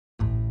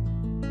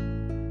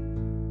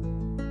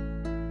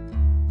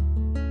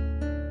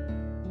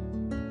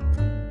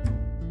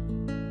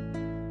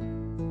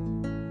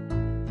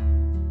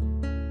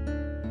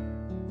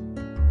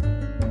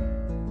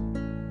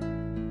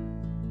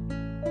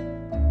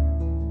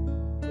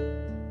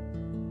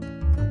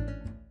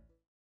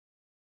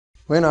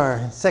We're in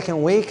our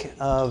second week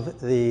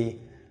of the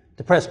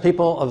Depressed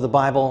People of the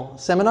Bible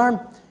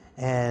seminar,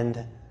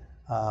 and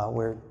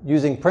we're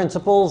using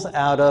principles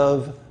out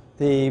of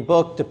the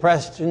book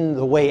Depression,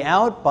 The Way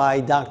Out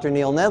by Dr.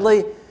 Neil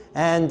Nedley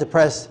and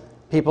Depressed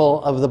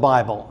People of the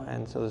Bible.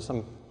 And so there's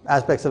some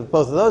aspects of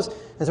both of those.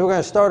 And so we're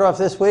going to start off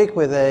this week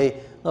with a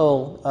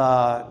little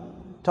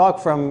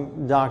talk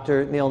from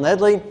Dr. Neil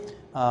Nedley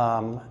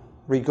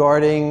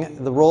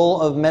regarding the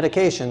role of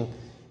medication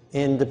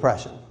in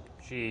depression.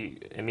 She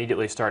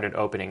immediately started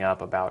opening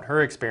up about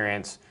her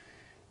experience,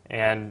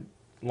 and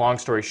long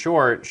story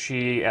short,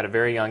 she at a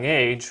very young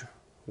age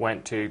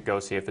went to go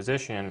see a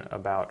physician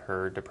about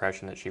her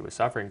depression that she was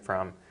suffering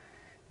from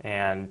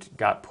and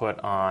got put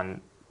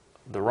on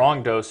the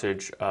wrong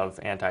dosage of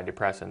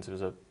antidepressants. It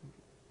was a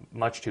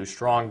much too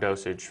strong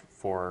dosage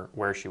for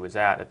where she was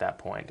at that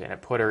point, and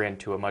it put her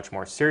into a much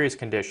more serious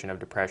condition of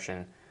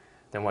depression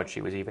than what she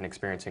was even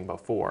experiencing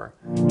before.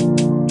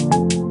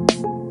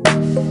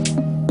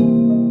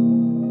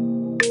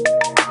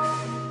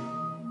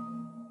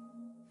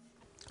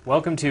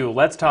 Welcome to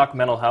Let's Talk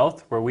Mental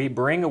Health, where we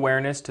bring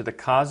awareness to the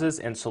causes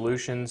and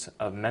solutions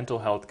of mental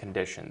health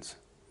conditions.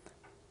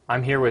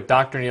 I'm here with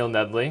Dr. Neil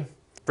Nedley.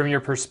 From your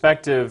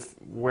perspective,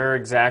 where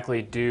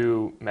exactly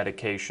do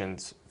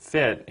medications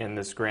fit in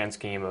this grand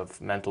scheme of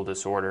mental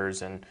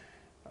disorders? And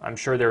I'm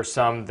sure there are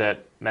some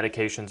that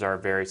medications are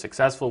very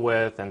successful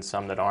with and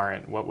some that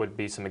aren't. What would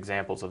be some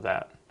examples of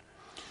that?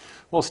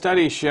 Well,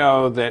 studies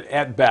show that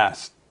at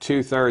best,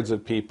 2/3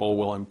 of people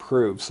will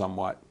improve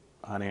somewhat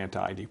on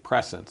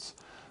antidepressants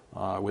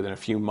within a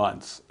few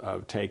months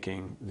of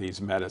taking these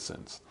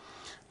medicines.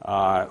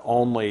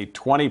 Only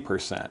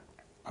 20%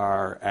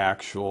 are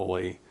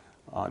actually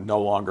no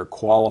longer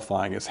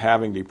qualifying as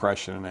having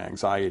depression and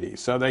anxiety.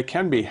 So they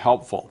can be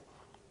helpful,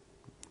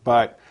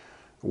 but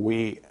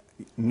we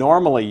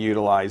normally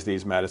utilize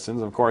these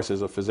medicines. Of course,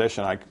 as a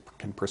physician, I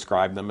can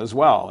prescribe them as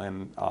well,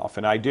 and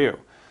often I do.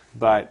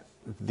 But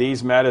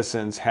these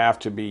medicines have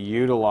to be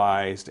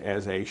utilized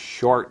as a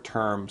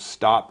short-term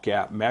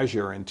stopgap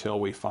measure until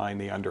we find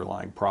the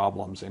underlying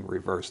problems and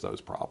reverse those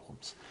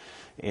problems.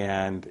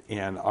 And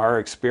in our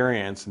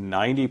experience,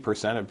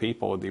 90% of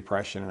people with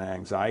depression and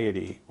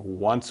anxiety,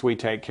 once we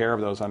take care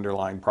of those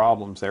underlying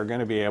problems, they're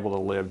going to be able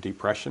to live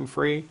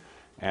depression-free,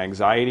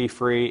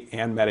 anxiety-free,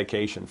 and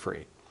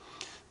medication-free.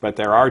 But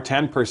there are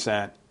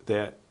 10%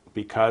 that,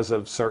 because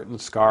of certain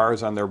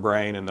scars on their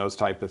brain and those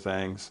type of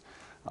things,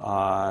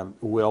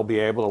 will be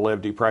able to live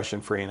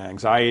depression-free and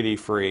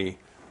anxiety-free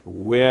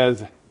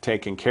with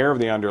taking care of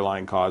the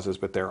underlying causes,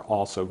 but they're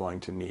also going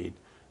to need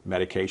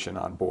medication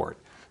on board.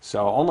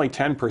 So only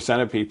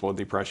 10% of people with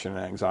depression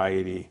and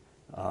anxiety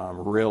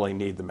really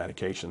need the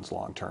medications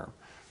long-term.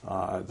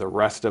 The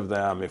rest of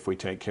them, if we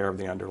take care of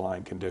the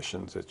underlying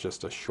conditions, it's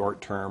just a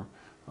short-term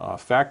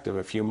effect of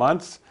a few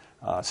months.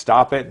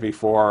 Stop it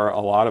before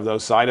a lot of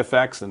those side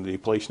effects and the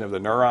depletion of the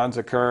neurons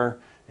occur,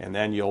 and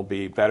then you'll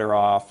be better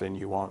off and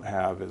you won't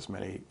have as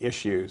many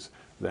issues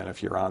than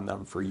if you're on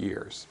them for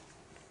years.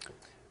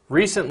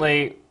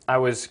 Recently, I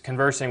was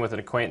conversing with an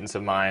acquaintance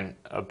of mine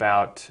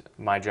about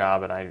my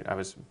job, and I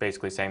was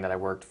basically saying that I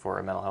worked for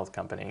a mental health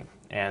company,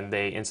 and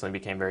they instantly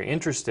became very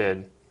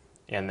interested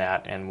in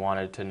that and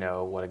wanted to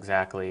know what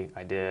exactly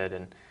I did.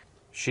 And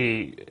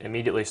she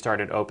immediately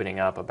started opening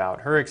up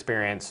about her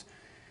experience,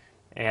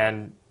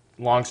 and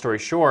long story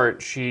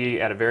short,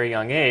 she at a very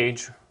young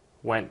age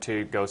went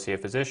to go see a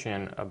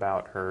physician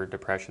about her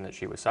depression that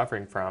she was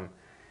suffering from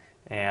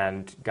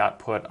and got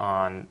put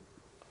on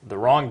the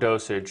wrong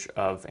dosage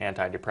of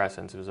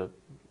antidepressants. It was a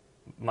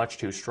much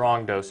too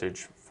strong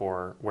dosage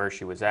for where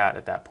she was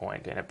at that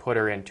point, and it put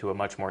her into a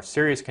much more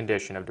serious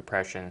condition of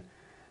depression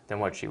than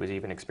what she was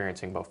even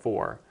experiencing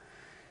before.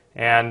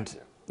 And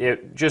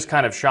it just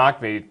kind of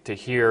shocked me to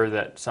hear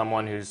that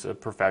someone who's a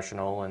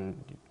professional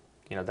and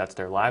that's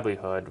their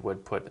livelihood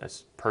would put a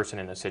person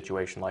in a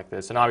situation like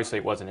this. And obviously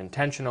it wasn't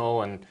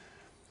intentional, and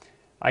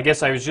I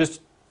guess I was just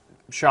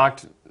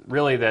shocked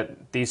really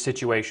that these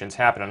situations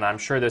happen, and I'm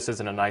sure this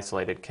isn't an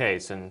isolated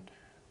case, and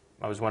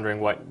I was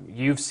wondering what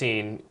you've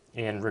seen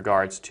in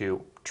regards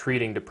to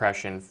treating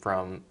depression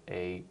from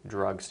a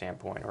drug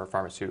standpoint or a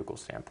pharmaceutical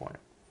standpoint.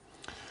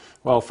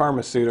 Well,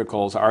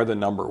 pharmaceuticals are the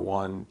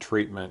 #1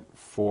 treatment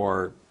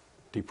for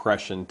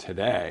depression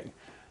today.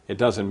 It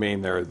doesn't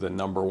mean they're the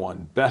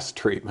 #1 best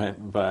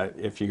treatment, but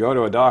if you go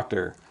to a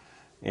doctor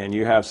and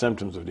you have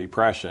symptoms of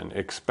depression,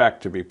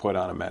 expect to be put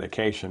on a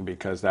medication,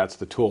 because that's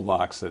the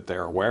toolbox that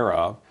they're aware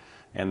of,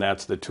 and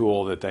that's the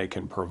tool that they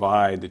can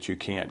provide that you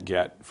can't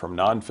get from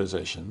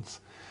non-physicians.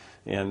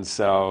 And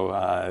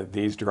so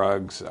these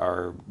drugs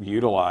are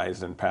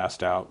utilized and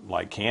passed out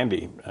like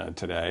candy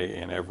today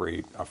in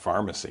every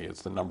pharmacy.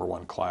 It's the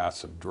 #1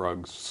 class of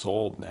drugs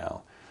sold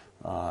now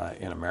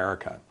in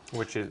America.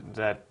 Which is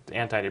that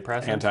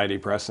antidepressants?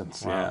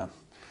 Antidepressants, wow. Yeah.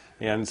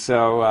 And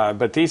so,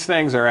 but these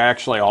things are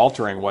actually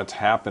altering what's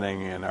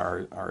happening in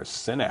our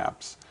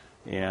synapse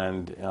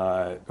and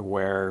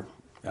where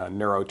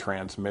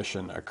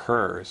neurotransmission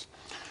occurs.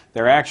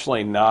 They're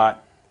actually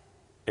not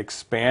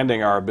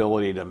expanding our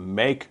ability to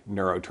make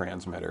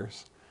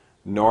neurotransmitters.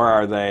 nor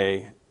are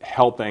they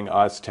helping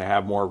us to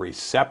have more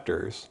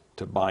receptors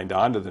to bind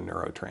onto the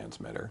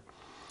neurotransmitter.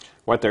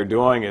 What they're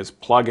doing is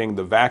plugging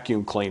the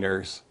vacuum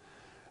cleaners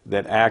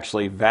that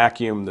actually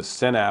vacuum the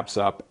synapse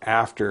up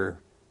after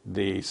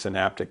the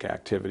synaptic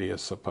activity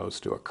is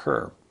supposed to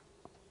occur.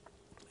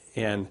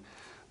 And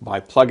by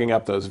plugging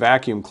up those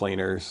vacuum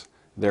cleaners,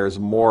 there's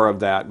more of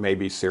that,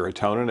 maybe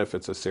serotonin, if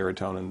it's a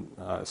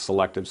serotonin,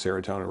 selective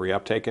serotonin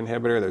reuptake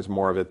inhibitor, there's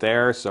more of it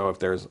there. So if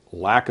there's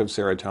lack of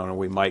serotonin,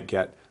 we might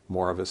get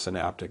more of a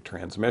synaptic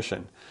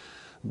transmission.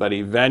 But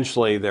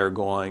eventually they're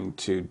going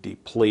to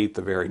deplete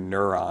the very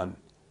neuron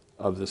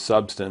of the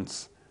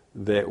substance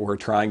that we're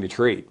trying to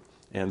treat.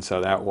 And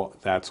so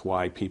that's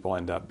why people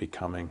end up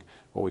becoming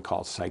what we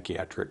call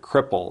psychiatric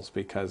cripples,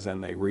 because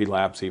then they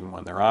relapse even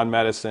when they're on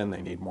medicine.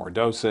 They need more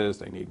doses,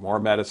 they need more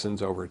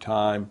medicines over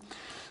time.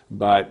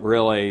 But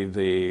really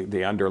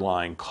the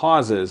underlying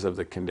causes of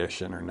the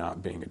condition are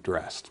not being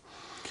addressed.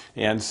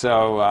 And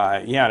so,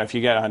 and if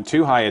you get on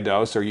too high a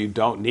dose or you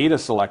don't need a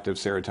selective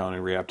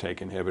serotonin reuptake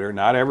inhibitor,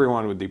 not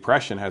everyone with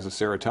depression has a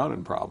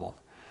serotonin problem.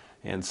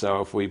 And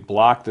so if we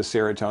block the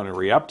serotonin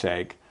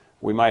reuptake,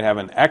 we might have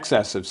an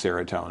excess of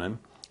serotonin,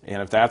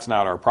 and if that's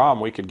not our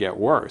problem, we could get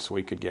worse.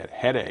 We could get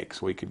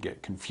headaches, we could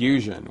get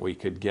confusion, we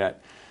could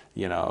get,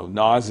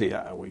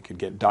 nausea, we could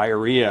get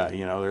diarrhea.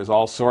 There's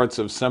all sorts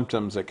of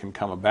symptoms that can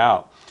come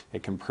about.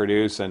 It can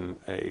produce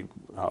a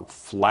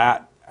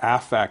flat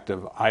affect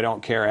of I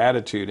don't care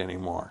attitude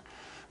anymore.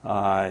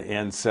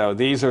 And so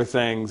these are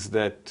things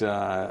that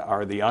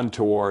are the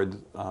untoward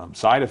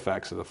side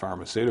effects of the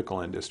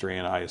pharmaceutical industry,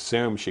 and I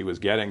assume she was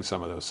getting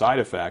some of those side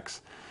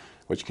effects,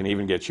 which can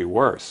even get you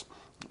worse.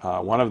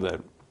 One of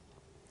the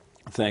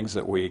things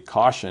that we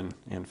caution,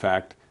 in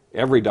fact,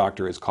 every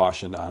doctor is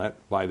cautioned on it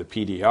by the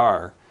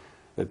PDR,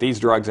 that these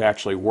drugs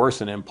actually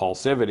worsen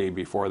impulsivity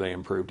before they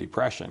improve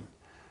depression.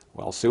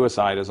 Well,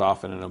 suicide is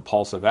often an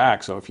impulsive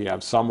act, so if you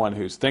have someone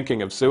who's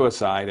thinking of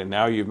suicide and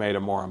now you've made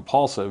them more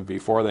impulsive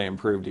before they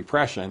improve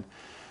depression,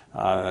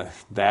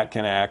 that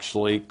can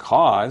actually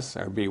cause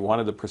or be one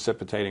of the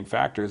precipitating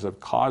factors of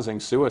causing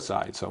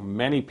suicide. So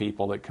many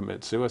people that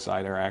commit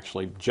suicide are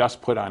actually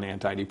just put on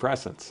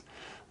antidepressants.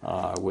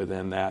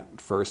 Within that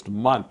first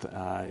month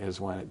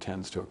is when it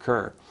tends to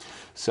occur.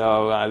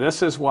 So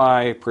this is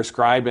why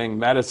prescribing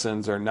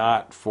medicines are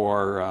not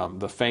for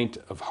the faint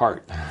of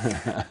heart.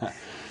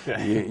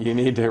 You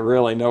need to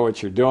really know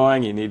what you're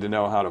doing. You need to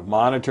know how to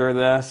monitor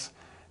this.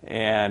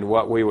 And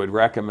what we would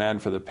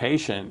recommend for the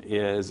patient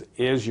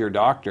is your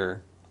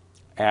doctor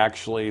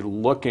actually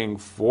looking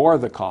for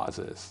the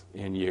causes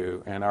in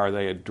you, and are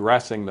they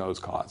addressing those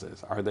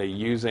causes? Are they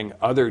using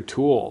other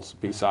tools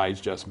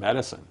besides just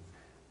medicine?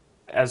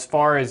 As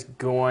far as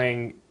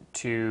going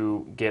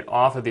to get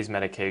off of these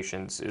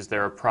medications, is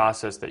there a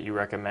process that you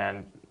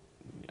recommend?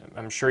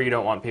 I'm sure you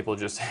don't want people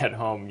just at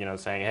home,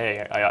 saying,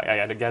 hey,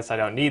 I guess I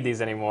don't need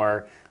these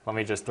anymore, let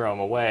me just throw them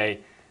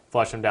away,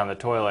 flush them down the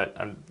toilet.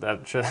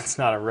 I'm sure that's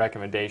not a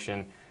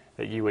recommendation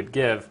that you would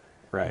give.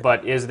 Right.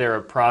 But is there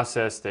a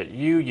process that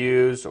you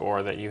use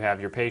or that you have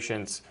your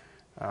patients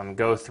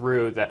go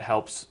through that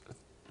helps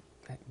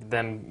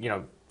them,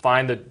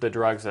 find the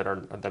drugs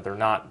that they're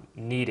not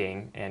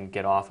needing and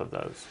get off of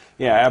those?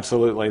 Yeah,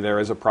 absolutely. There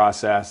is a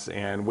process,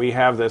 and we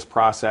have this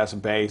process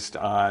based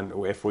on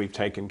if we've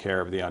taken care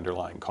of the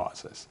underlying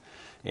causes.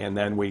 And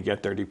then we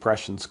get their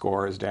depression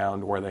scores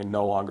down to where they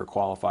no longer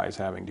qualify as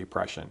having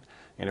depression.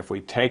 And if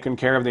we've taken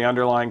care of the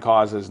underlying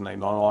causes and they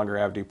no longer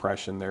have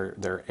depression,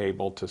 they're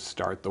able to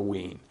start the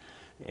wean.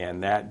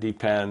 And that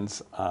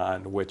depends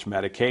on which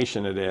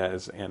medication it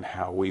is and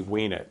how we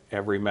wean it.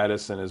 Every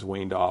medicine is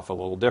weaned off a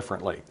little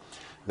differently.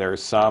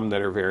 There's some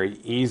that are very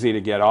easy to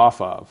get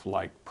off of,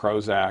 like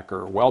Prozac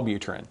or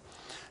Wellbutrin.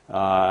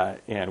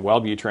 And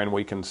Wellbutrin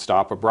we can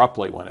stop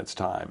abruptly when it's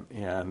time,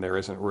 and there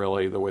isn't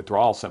really the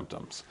withdrawal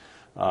symptoms.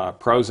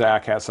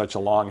 Prozac has such a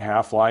long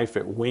half-life,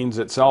 it weans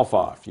itself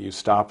off. You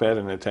stop it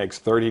and it takes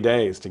 30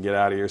 days to get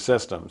out of your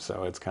system,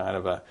 so it's kind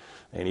of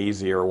an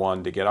easier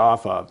one to get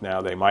off of.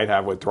 Now, they might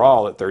have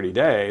withdrawal at 30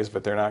 days,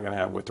 but they're not going to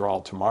have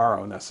withdrawal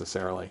tomorrow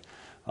necessarily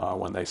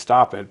when they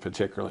stop it,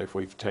 particularly if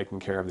we've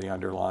taken care of the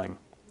underlying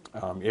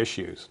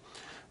issues.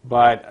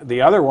 But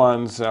the other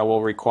ones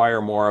will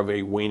require more of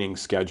a weaning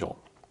schedule.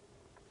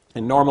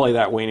 And normally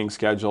that weaning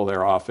schedule,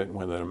 they're often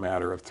within a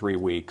matter of 3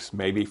 weeks,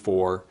 maybe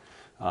 4,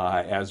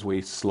 as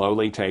we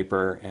slowly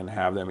taper and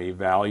have them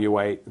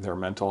evaluate their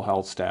mental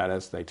health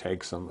status. They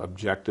take some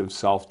objective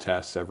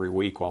self-tests every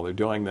week while they're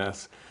doing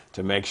this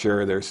to make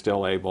sure they're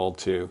still able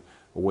to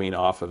wean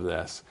off of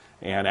this.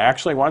 And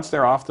actually, once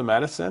they're off the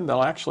medicine,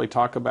 they'll actually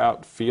talk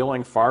about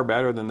feeling far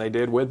better than they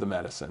did with the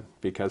medicine,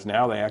 because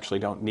now they actually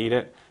don't need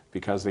it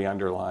because the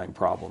underlying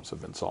problems have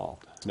been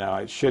solved. Now,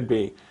 it should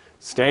be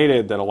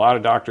stated that a lot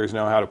of doctors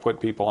know how to put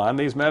people on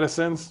these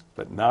medicines,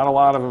 but not a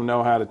lot of them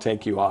know how to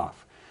take you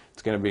off.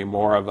 It's going to be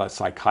more of a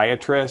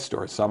psychiatrist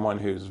or someone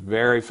who's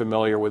very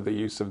familiar with the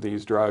use of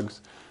these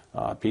drugs.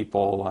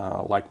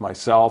 People like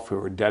myself who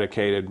are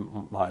dedicated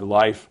my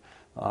life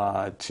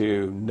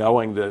to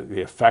knowing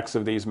the effects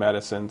of these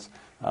medicines,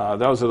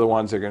 those are the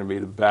ones that are going to be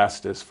the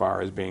best as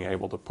far as being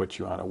able to put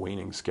you on a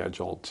weaning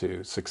schedule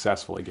to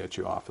successfully get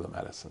you off of the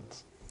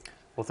medicines.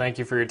 Well, thank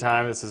you for your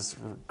time. This is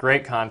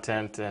great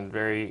content and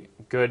very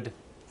good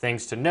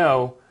things to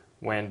know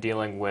when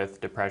dealing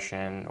with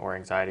depression or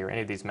anxiety or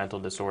any of these mental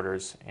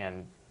disorders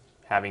and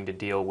having to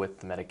deal with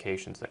the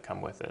medications that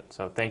come with it.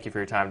 So thank you for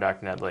your time,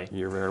 Dr. Nedley.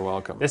 You're very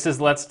welcome. This is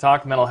Let's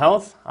Talk Mental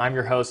Health. I'm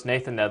your host,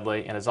 Nathan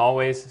Nedley, and as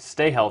always,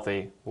 stay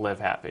healthy, live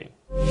happy.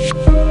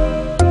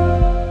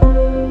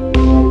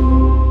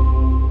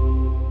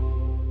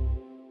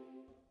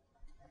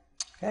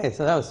 Okay,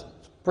 so that was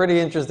pretty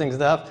interesting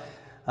stuff.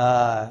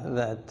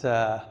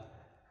 That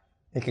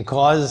it can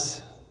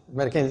cause,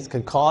 medications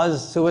can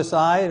cause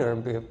suicide or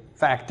be a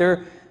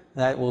factor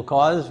that will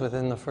cause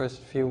within the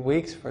first few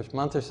weeks, first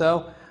month or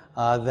so.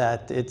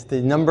 That it's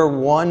the number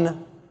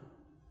one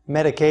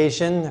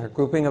medication or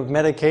grouping of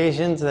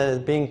medications that is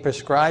being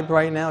prescribed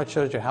right now. It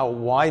shows you how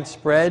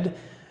widespread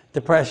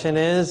depression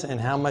is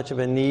and how much of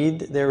a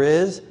need there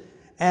is,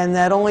 and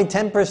that only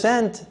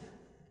 10%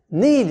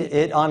 need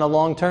it on a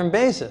long-term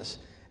basis.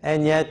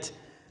 And yet,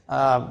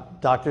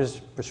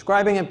 doctors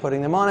prescribing it,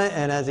 putting them on it,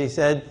 and as he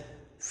said,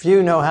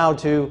 few know how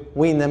to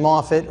wean them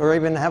off it or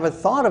even have a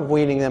thought of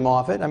weaning them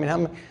off it. I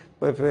mean,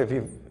 if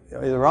you're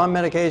either on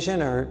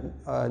medication or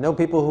know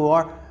people who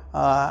are,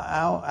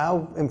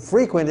 how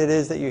infrequent it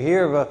is that you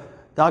hear of a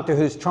doctor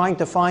who's trying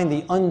to find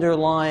the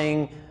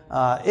underlying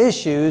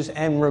issues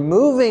and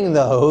removing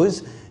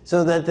those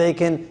so that they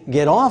can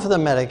get off the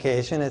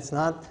medication. It's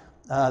not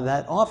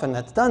that often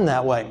that's done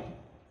that way.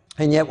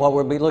 And yet what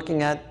we'll be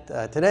looking at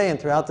today and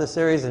throughout this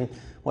series, and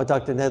what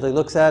Dr. Nedley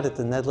looks at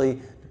the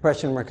Nedley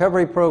Depression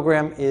Recovery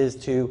Program, is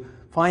to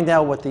find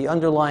out what the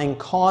underlying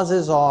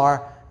causes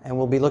are, and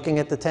we'll be looking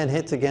at the 10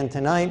 hits again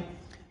tonight.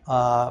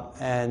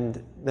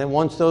 And then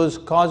once those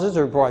causes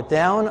are brought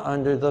down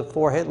under the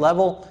 4-hit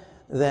level,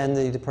 then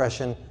the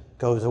depression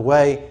goes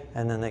away,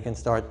 and then they can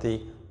start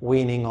the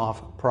weaning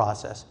off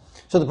process.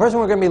 So the person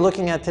we're going to be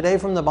looking at today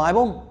from the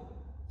Bible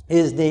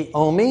is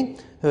Naomi,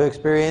 who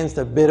experienced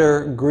a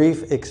bitter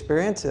grief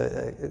experience,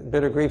 a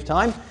bitter grief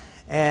time.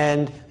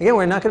 And again,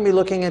 we're not going to be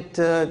looking at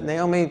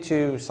Naomi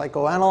to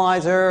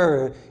psychoanalyze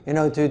her,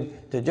 or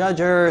to judge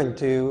her and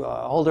to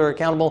hold her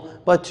accountable,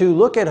 but to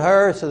look at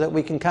her so that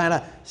we can kind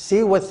of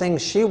see what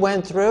things she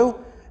went through,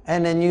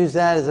 and then use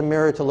that as a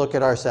mirror to look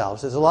at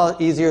ourselves. It's a lot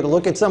easier to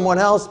look at someone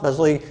else,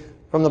 especially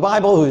from the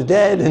Bible, who's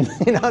dead and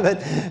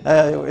that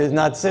is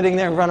not sitting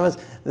there in front of us,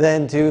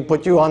 than to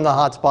put you on the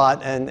hot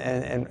spot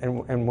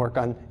and work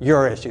on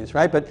your issues,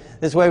 right? But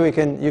this way you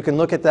can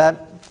look at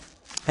that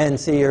and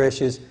see your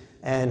issues,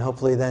 and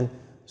hopefully then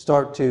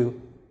start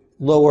to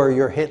lower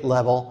your hit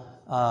level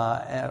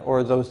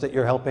or those that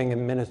you're helping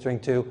and ministering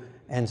to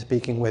and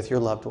speaking with your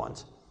loved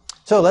ones.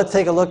 So let's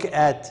take a look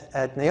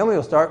at Naomi.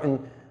 We'll start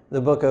in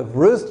the book of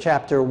Ruth,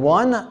 chapter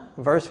 1,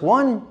 verse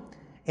 1.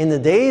 In the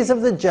days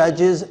of the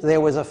judges, there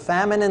was a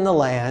famine in the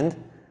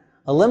land.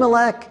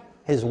 Elimelech,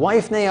 his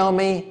wife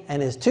Naomi,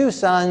 and his 2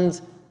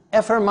 sons,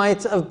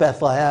 Ephraimites of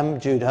Bethlehem,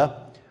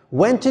 Judah,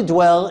 went to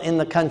dwell in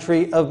the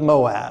country of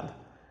Moab.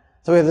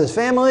 So we have this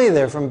family,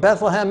 they're from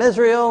Bethlehem,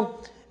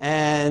 Israel,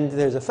 and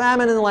there's a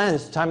famine in the land.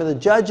 It's the time of the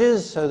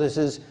judges, so this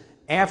is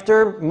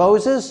after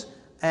Moses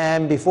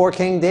and before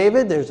King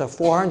David. There's a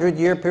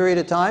 400-year period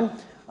of time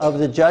of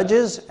the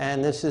judges,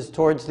 and this is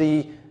towards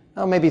the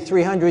maybe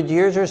 300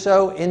 years or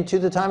so into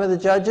the time of the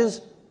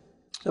judges.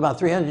 So about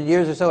 300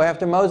 years or so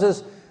after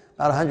Moses,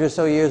 about 100 or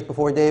so years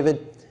before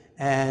David.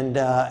 And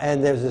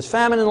there's this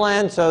famine in the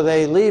land, so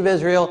they leave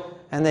Israel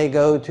and they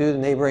go to the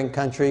neighboring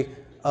country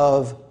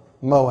of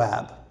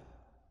Moab.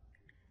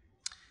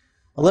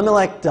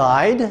 Elimelech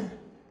died.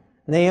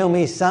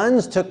 Naomi's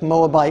sons took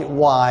Moabite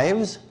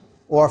wives,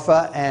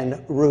 Orpah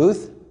and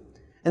Ruth,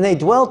 and they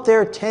dwelt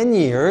there 10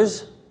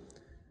 years,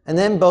 and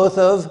then both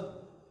of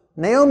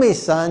Naomi's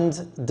sons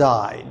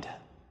died.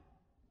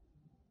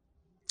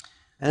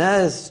 And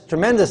that is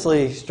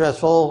tremendously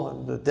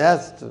stressful, the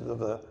death of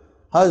the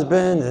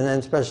husband, and then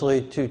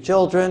especially 2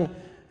 children.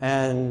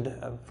 And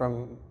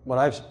from when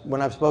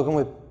I've spoken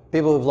with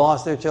people who've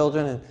lost their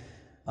children,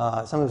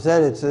 and some have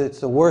said it's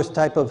the worst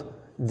type of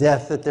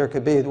death that there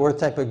could be, the worst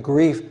type of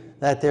grief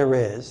that there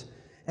is.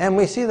 And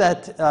we see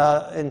that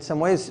in some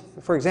ways.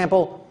 For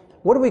example,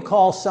 what do we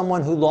call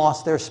someone who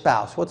lost their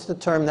spouse? What's the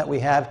term that we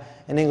have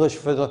in English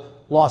for the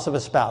loss of a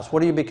spouse?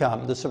 What do you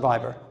become, the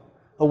survivor?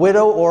 A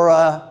widow or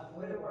a?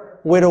 Widower.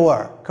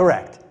 Widower,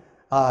 correct.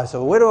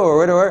 So a widow or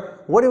widower.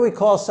 What do we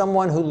call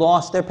someone who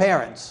lost their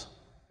parents?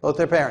 Both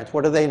their parents.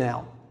 What are they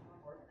now?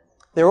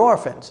 They're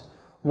orphans.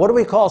 What do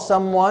we call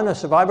someone, a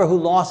survivor, who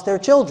lost their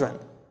children?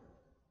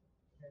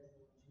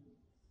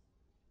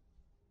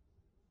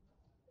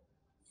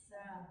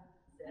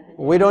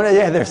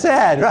 They're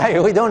sad,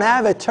 right? We don't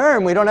have a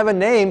term. We don't have a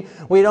name.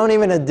 We don't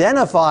even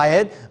identify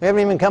it. We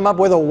haven't even come up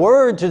with a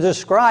word to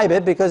describe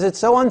it because it's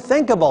so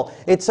unthinkable.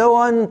 It's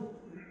so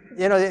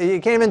you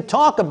can't even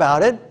talk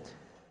about it,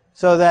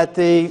 so that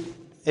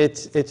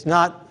it's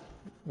not,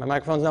 my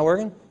microphone's not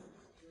working?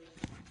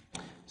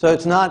 So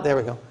it's not, there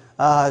we go.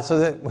 So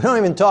that we don't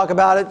even talk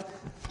about it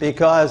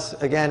because,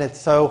 again, it's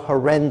so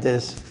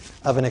horrendous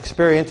of an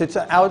experience. It's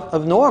out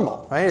of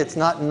normal, right? It's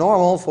not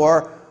normal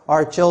for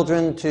our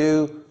children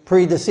to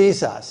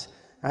predecease us,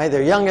 right?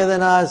 They're younger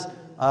than us,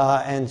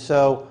 and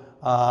so,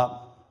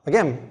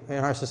 again, in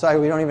our society,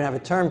 we don't even have a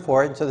term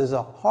for it, and so there's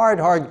a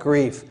hard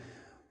grief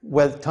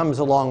that comes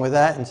along with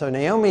that. And so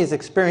Naomi is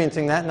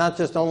experiencing that, not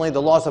just only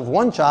the loss of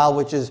one child,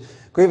 which is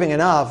grieving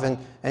enough, and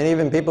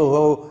even people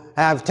who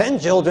have 10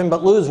 children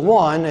but lose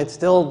one, it's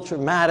still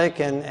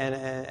traumatic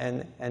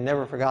and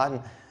never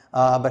forgotten,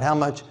 but how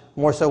much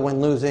more so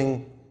when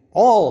losing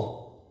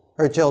all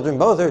her children,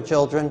 both her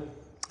children,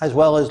 as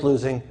well as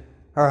losing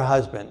her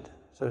husband.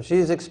 So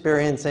she's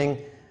experiencing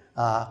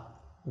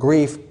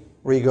grief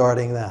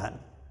regarding that.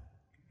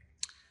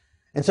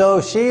 And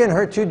so she and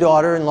her two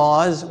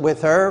daughter-in-laws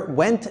with her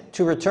went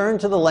to return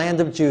to the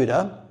land of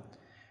Judah.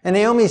 And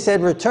Naomi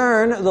said,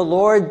 "Return, the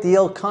Lord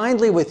deal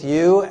kindly with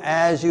you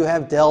as you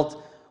have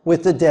dealt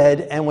with the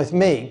dead and with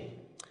me.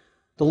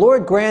 The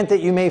Lord grant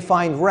that you may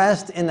find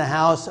rest in the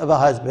house of a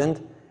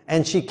husband."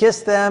 And she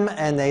kissed them,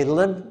 and they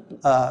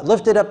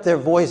lifted up their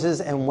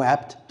voices and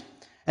wept.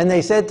 And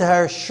they said to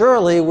her,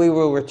 "Surely we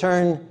will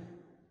return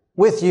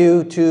with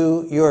you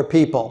to your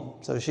people."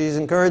 So she's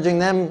encouraging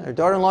them, her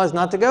daughter-in-laws,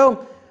 not to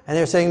go. And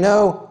they're saying,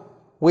 "No,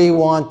 we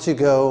want to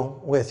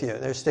go with you."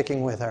 They're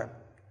sticking with her.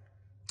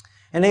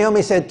 And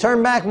Naomi said,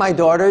 "Turn back, my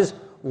daughters.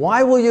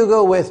 Why will you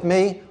go with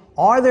me?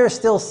 Are there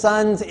still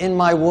sons in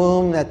my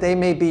womb that they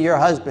may be your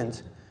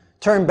husbands?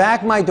 Turn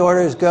back, my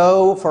daughters,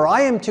 go, for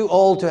I am too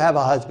old to have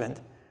a husband.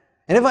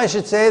 And if I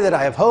should say that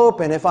I have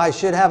hope, and if I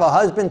should have a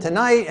husband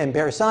tonight and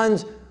bear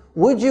sons,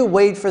 would you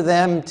wait for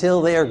them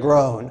till they are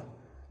grown?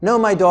 No,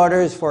 my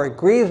daughters, for it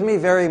grieves me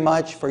very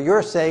much for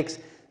your sakes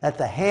that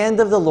the hand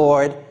of the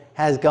Lord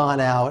has gone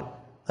out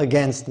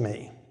against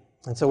me."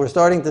 And so we're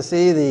starting to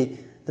see the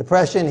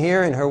depression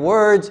here in her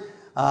words.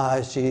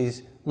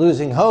 She's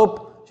losing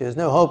hope. She has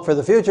no hope for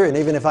the future. And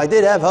even if I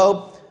did have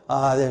hope,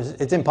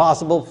 it's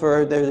impossible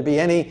for there to be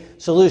any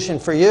solution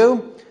for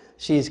you.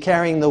 She's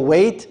carrying the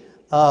weight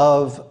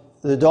of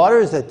the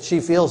daughters that she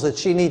feels that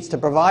she needs to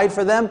provide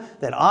for them,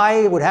 that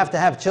I would have to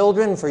have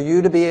children for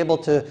you to be able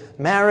to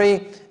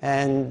marry.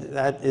 And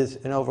that is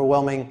an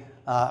overwhelming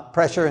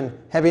pressure and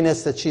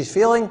heaviness that she's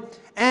feeling.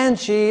 And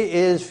she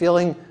is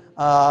feeling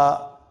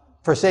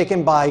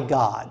forsaken by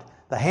God.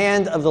 The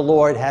hand of the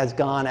Lord has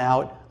gone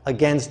out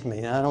against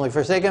me. Not only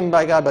forsaken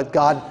by God, but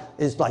God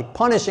is like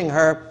punishing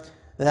her,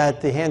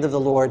 that the hand of the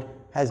Lord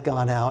has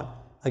gone out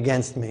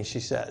against me, she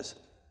says.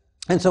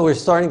 And so we're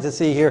starting to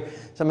see here,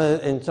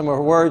 in some of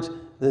her words,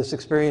 this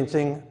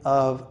experiencing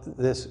of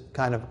this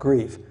kind of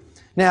grief.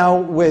 Now,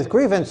 with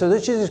grief, and so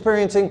that she's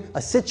experiencing a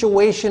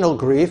situational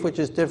grief, which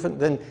is different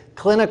than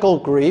clinical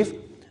grief,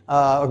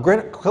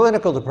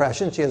 clinical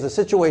depression. She has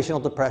a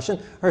situational depression.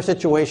 Her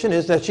situation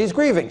is that she's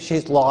grieving.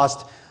 She's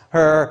lost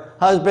her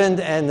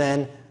husband and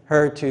then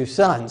her two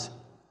sons.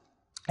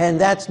 And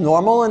that's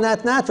normal and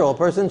that's natural. A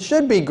person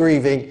should be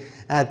grieving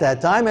at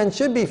that time and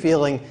should be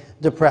feeling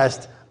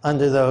depressed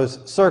under those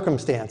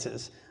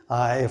circumstances.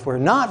 If we're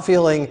not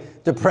feeling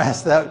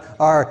depressed that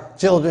our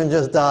children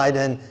just died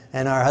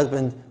and our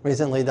husband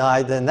recently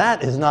died, then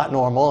that is not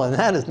normal and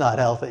that is not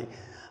healthy.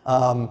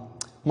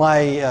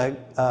 My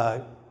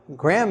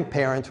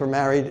grandparents were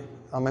married,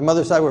 on my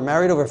mother's side, were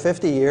married over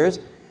 50 years,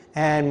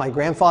 and my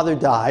grandfather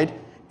died,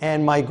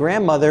 and my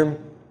grandmother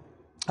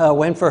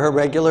went for her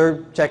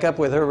regular checkup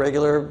with her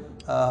regular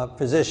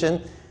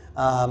physician,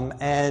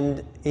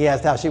 and he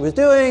asked how she was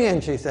doing,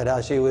 and she said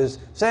how she was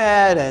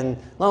sad and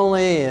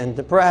lonely and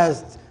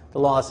depressed, the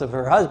loss of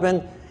her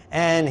husband,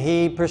 and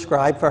he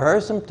prescribed for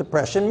her some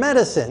depression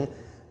medicine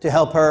to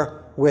help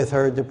her with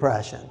her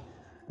depression.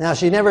 Now,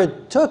 she never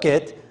took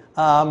it,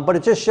 but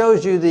it just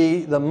shows you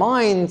the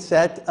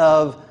mindset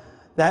of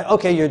that,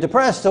 okay, you're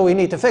depressed, so we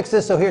need to fix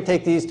this, so here,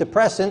 take these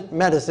depressant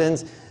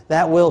medicines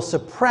that will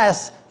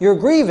suppress your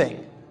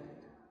grieving.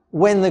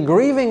 When the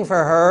grieving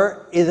for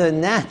her is a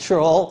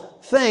natural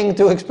thing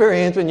to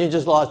experience when you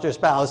just lost your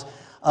spouse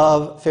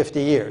of 50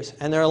 years.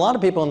 And there are a lot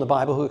of people in the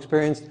Bible who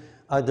experienced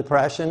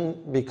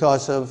depression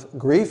because of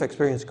grief,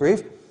 experienced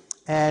grief,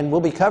 and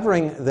we'll be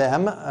covering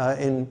them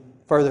in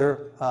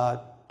further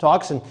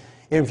talks. And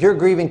if you're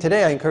grieving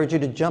today, I encourage you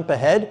to jump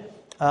ahead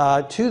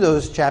to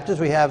those chapters.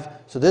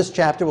 So this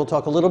chapter will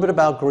talk a little bit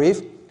about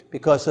grief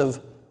because of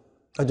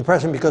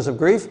depression because of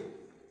grief.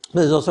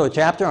 There's also a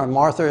chapter on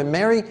Martha and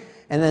Mary,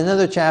 and then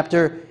another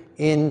chapter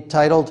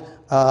entitled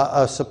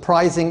A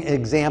Surprising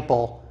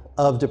Example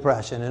of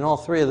Depression. And all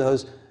three of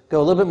those go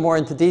a little bit more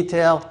into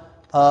detail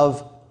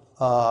of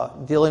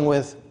dealing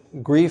with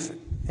grief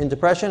in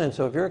depression. And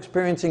so if you're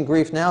experiencing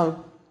grief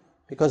now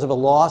because of a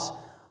loss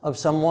of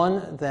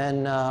someone,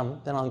 then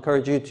I'll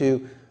encourage you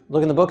to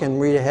look in the book and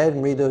read ahead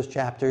and read those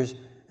chapters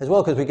as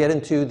well, because we get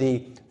into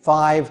the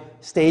 5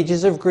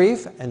 stages of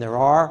grief, and there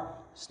are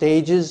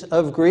stages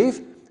of grief,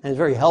 and it's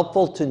very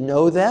helpful to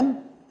know them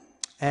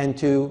and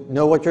to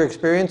know what you're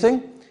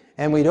experiencing.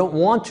 And we don't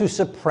want to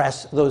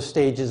suppress those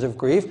stages of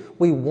grief.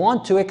 We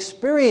want to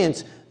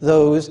experience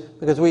those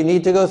because we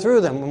need to go through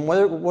them, and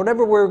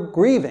whatever we're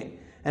grieving.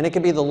 And it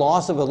could be the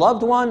loss of a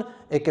loved one.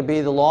 It could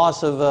be the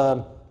loss of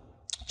a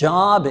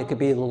job. It could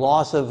be the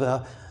loss of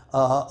a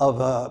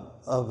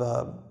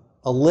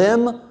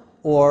limb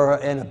or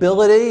an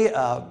ability.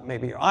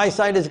 Maybe your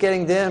eyesight is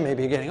getting dim.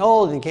 Maybe you're getting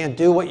old and you can't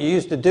do what you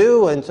used to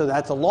do, and so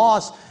that's a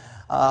loss.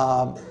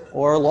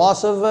 Or a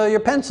loss of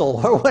your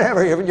pencil or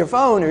whatever, your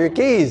phone or your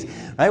keys.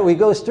 Right? We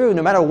go through,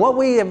 no matter what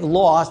we have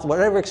lost,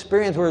 whatever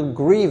experience we're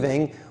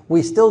grieving,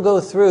 we still go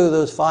through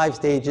those 5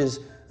 stages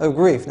of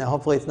grief. Now,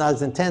 hopefully it's not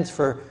as intense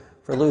for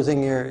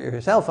losing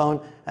your cell phone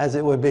as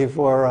it would be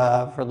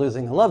for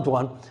losing a loved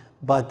one,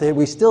 but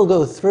we still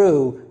go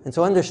through, and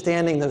so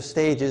understanding those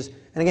stages,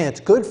 and again,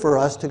 it's good for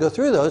us to go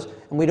through those,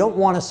 and we don't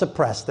want to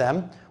suppress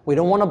them, we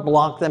don't want to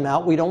block them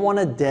out, we don't want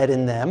to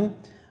deaden them,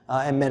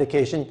 and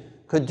medication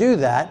could do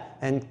that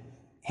and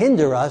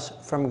hinder us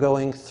from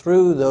going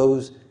through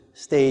those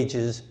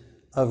stages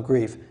of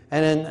grief.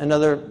 And in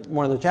another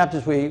one of the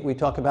chapters we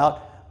talk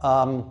about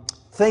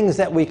things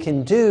that we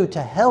can do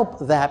to help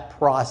that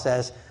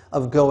process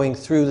of going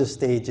through the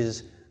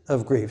stages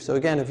of grief. So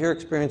again, if you're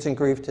experiencing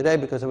grief today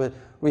because of a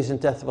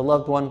recent death of a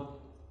loved one,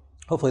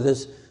 hopefully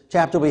this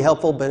chapter will be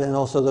helpful, but then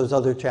also those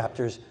other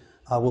chapters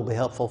will be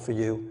helpful for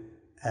you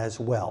as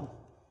well.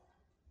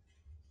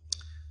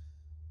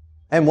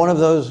 And one of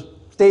those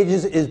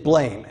stages is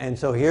blame. And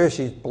so here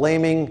she's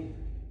blaming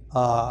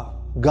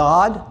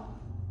God.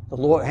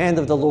 The hand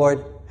of the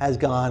Lord has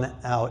gone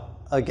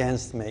out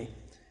against me.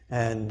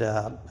 And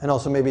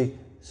also maybe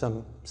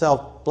some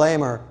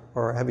self-blame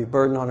or a heavy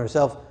burden on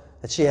herself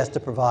that she has to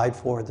provide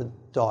for the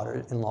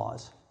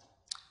daughter-in-laws.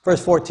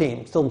 Verse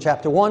 14, still in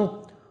chapter 1.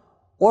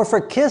 Orpah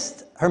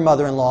kissed her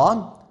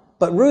mother-in-law,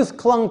 but Ruth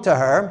clung to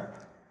her.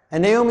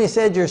 And Naomi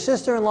said, your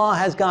sister-in-law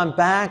has gone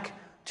back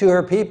to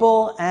her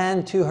people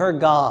and to her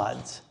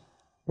gods.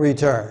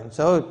 Return.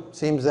 So it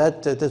seems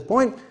that at this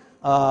point,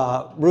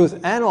 Ruth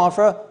and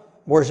Orpah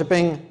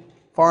worshiping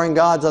foreign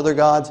gods, other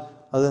gods,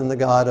 other than the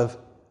God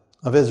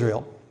of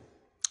Israel,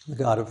 the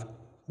God of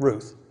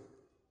Ruth,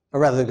 or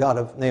rather the God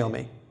of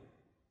Naomi.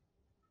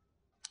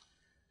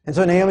 And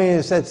so Naomi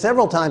has said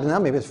several times now,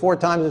 maybe it's 4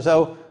 times or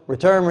so,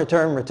 return,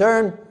 return,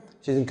 return.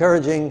 She's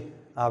encouraging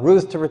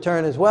Ruth to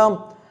return as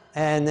well.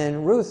 And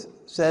then Ruth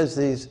says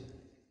these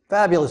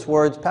fabulous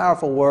words,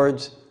 powerful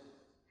words,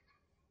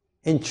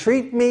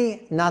 entreat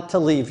me not to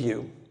leave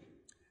you,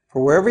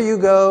 for wherever you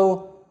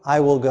go, I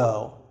will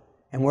go,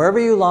 and wherever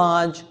you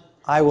lodge,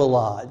 I will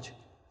lodge.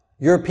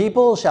 Your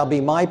people shall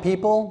be my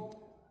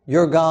people,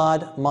 your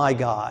God, my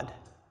God.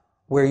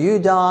 Where you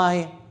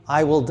die,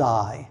 I will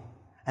die.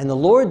 And the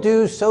Lord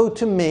do so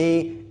to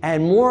me,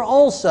 and more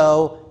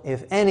also,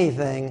 if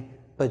anything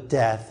but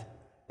death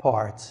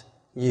parts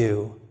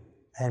you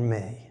and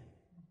me.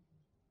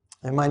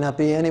 There might not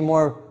be any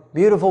more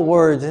beautiful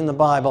words in the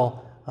Bible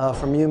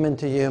from human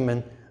to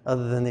human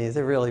other than these.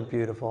 They're really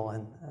beautiful,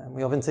 and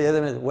we often see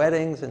them at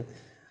weddings, and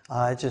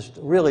it's just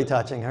really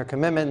touching. Her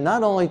commitment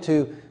not only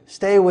to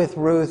stay with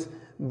Ruth,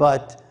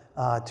 but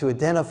to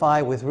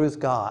identify with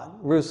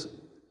Naomi's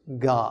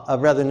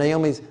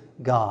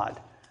God,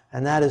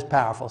 and that is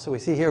powerful. So we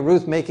see here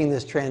Ruth making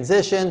this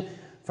transition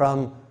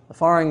from the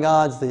foreign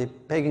gods, the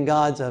pagan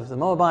gods of the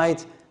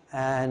Moabites,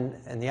 and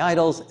the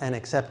idols, and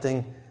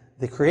accepting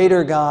the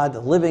Creator God,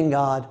 the living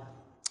God,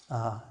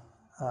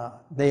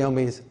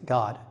 Naomi's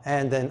God,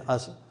 and then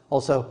us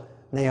also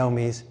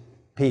Naomi's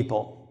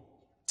people.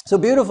 So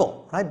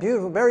beautiful, right?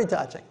 Beautiful, very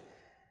touching.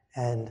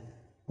 And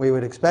we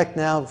would expect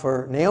now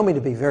for Naomi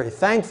to be very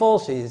thankful.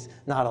 She's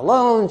not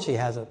alone. She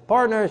has a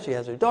partner. She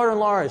has her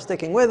daughter-in-law who's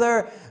sticking with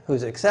her,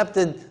 who's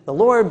accepted the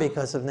Lord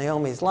because of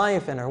Naomi's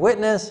life and her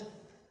witness.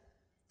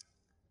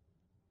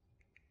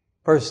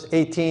 Verse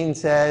 18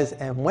 says,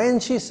 and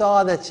when she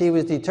saw that she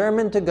was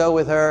determined to go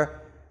with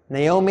her,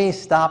 Naomi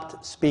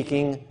stopped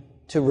speaking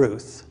to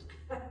Ruth.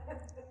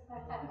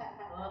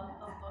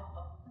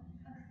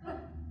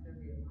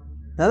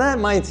 Now that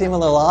might seem a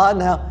little odd.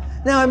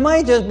 Now it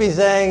might just be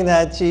saying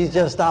that she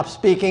just stopped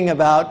speaking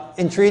about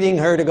entreating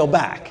her to go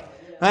back.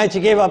 Right? She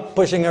gave up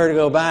pushing her to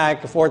go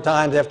back 4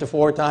 times. After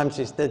 4 times,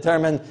 she's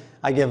determined,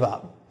 I give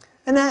up.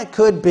 And that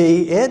could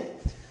be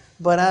it.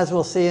 But as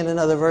we'll see in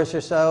another verse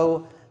or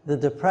so, the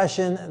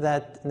depression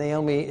that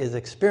Naomi is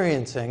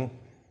experiencing,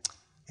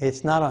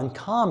 it's not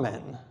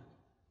uncommon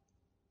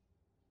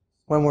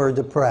when we're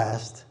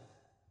depressed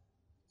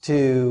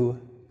to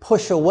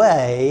push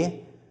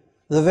away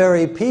the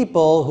very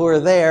people who are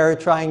there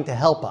trying to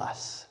help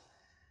us,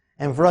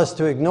 and for us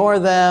to ignore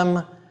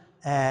them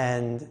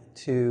and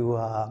to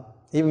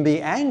even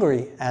be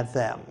angry at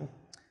them.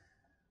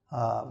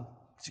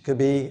 She could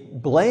be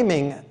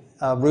blaming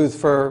Ruth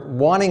for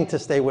wanting to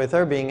stay with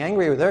her, being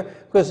angry with her,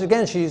 because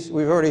again,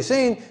 we've already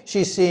seen,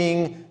 she's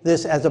seeing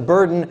this as a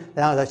burden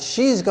now that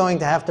she's going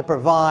to have to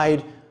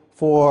provide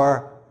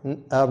for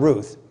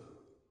Ruth.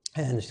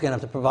 And she's going to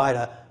have to provide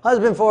a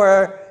husband for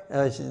her.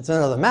 It's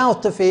another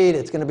mouth to feed.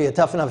 It's going to be a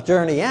tough enough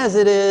journey as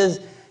it is.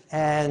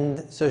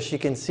 And so she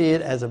can see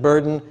it as a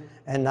burden.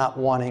 and not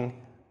wanting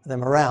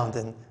them around.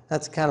 And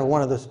that's kind of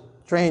one of the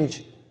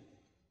strange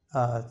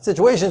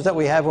situations that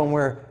we have when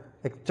we're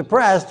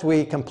depressed.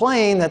 We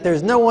complain that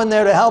there's no one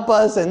there to help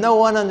us, and no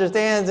one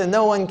understands, and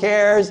no one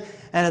cares,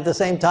 and at the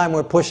same time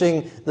we're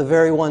pushing the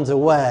very ones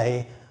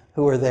away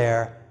who are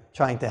there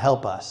trying to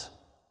help us.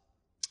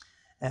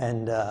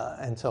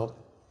 And so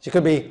she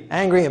could be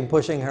angry and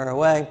pushing her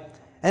away.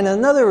 And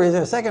another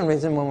reason, a second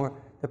reason when we're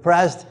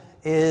depressed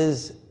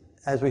is,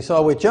 as we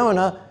saw with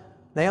Jonah,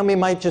 Naomi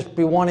might just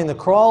be wanting to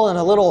crawl in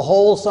a little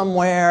hole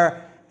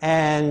somewhere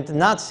and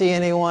not see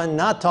anyone,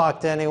 not talk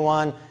to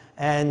anyone,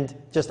 and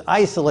just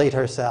isolate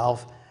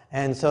herself.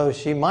 And so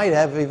she might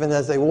have, even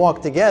as they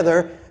walk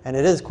together, and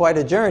it is quite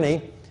a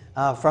journey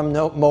from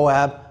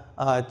Moab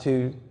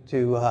to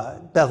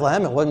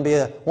Bethlehem. It wouldn't be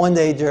a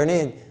one-day journey.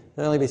 It'd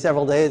only be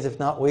several days, if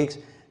not weeks,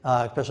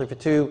 especially for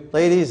two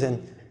ladies.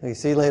 And we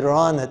see later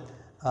on that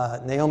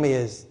Naomi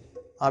is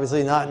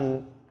obviously not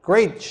in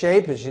great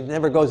shape, and she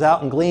never goes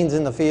out and gleans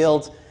in the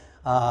fields.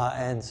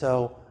 And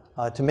so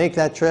to make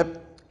that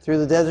trip through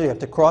the desert, you have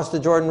to cross the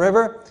Jordan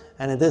River.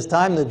 And at this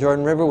time, the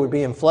Jordan River would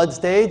be in flood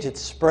stage. It's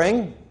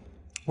spring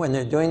when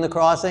they're doing the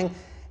crossing.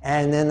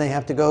 And then they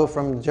have to go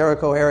from the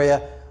Jericho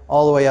area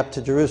all the way up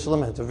to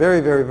Jerusalem. It's a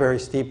very, very, very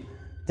steep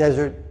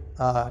desert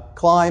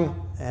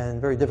climb,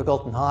 and very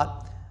difficult and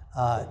hot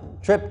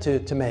trip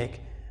to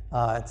make.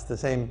 It's the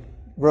same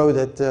road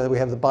that we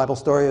have the Bible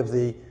story of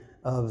the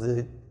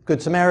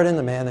Good Samaritan,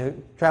 the man who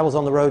travels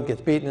on the road,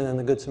 gets beaten, and then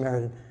the Good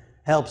Samaritan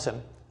helps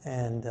him.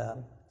 And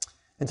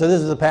so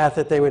this is the path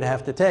that they would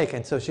have to take.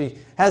 And so she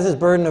has this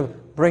burden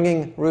of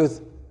bringing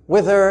Ruth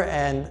with her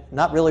and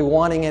not really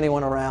wanting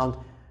anyone around,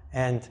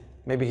 and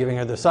maybe giving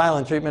her the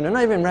silent treatment, and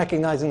not even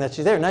recognizing that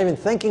she's there, not even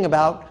thinking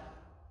about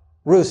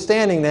Ruth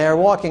standing there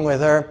walking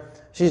with her.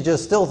 She's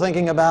just still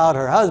thinking about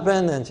her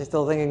husband, and she's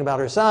still thinking about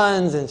her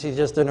sons, and she's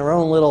just in her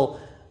own little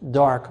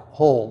dark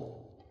hole.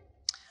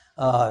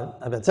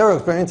 I've had several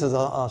experiences.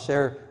 I'll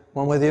share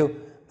one with you,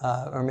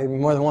 or maybe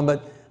more than one,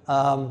 but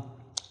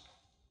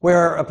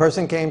where a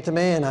person came to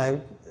me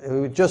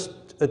who just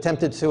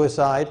attempted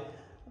suicide,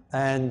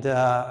 and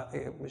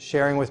was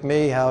sharing with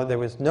me how there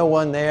was no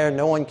one there,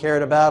 no one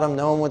cared about him,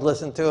 no one would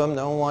listen to him,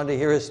 no one wanted to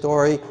hear his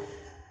story.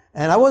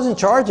 And I wasn't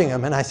charging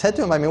him, and I said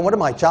to him, I mean, what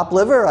am I, chopped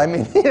liver? I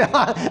mean,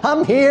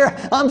 I'm here,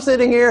 I'm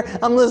sitting here,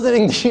 I'm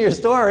listening to your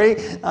story,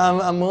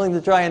 I'm willing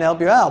to try and help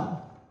you out.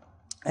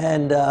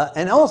 And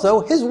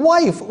also, his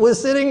wife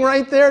was sitting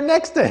right there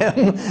next to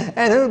him,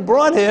 and who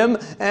brought him,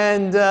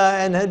 and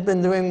had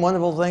been doing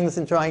wonderful things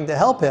and trying to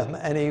help him.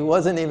 And he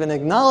wasn't even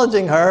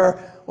acknowledging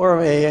her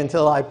or me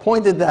until I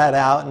pointed that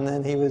out, and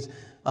then he was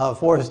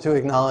forced to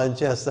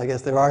acknowledge, yes, I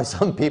guess there are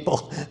some people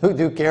who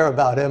do care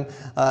about him,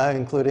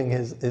 including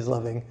his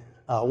loving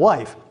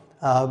wife.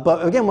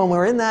 But again, when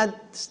we're in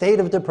that state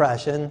of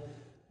depression,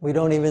 we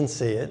don't even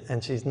see it,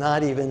 and she's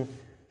not even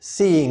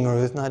seeing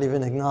Ruth, not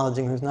even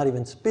acknowledging Ruth, not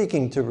even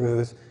speaking to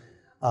Ruth,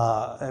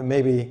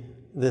 maybe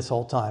this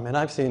whole time. And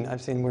I've seen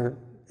where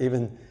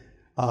even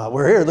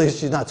we're here, at least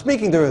she's not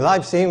speaking to Ruth.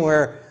 I've seen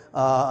where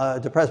a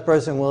depressed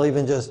person will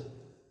even just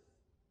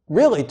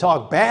really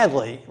talk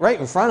badly right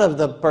in front of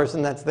the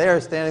person that's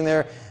there, standing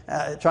there,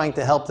 trying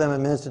to help them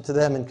and minister to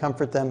them and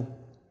comfort them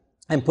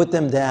and put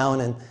them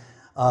down,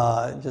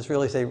 and just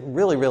really say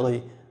really,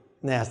 really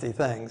nasty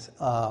things.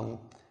 And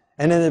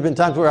then there have been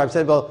times where I've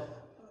said, well,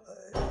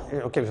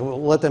 okay, so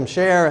we'll let them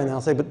share, and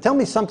they'll say, but tell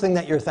me something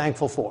that you're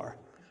thankful for.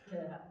 Yeah.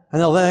 And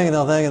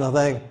they'll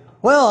think,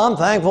 well, I'm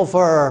thankful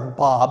for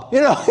Bob.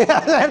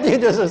 After you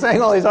just are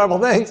saying all these horrible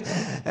things,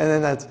 and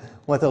then that's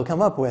what they'll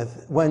come up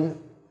with. When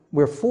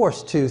we're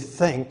forced to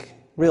think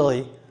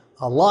really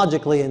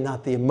logically and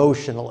not the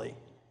emotionally.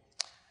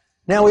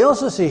 Now we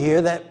also see here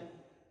that,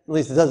 at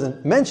least it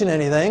doesn't mention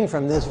anything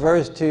from this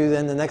verse to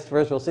then the next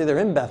verse, we'll see they're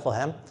in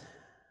Bethlehem.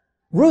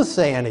 Ruth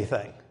say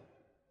anything.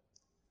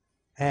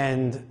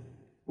 And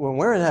when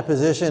we're in that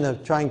position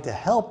of trying to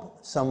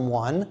help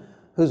someone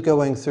who's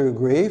going through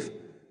grief,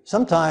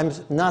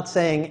 sometimes not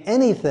saying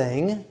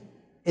anything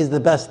is the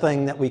best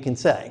thing that we can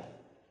say.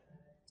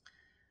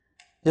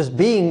 Just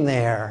being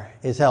there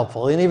is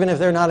helpful. And even if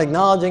they're not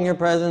acknowledging your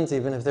presence,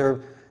 even if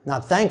they're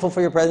not thankful for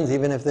your presence,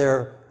 even if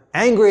they're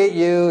angry at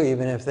you,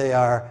 even if they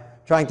are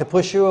trying to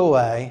push you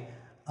away,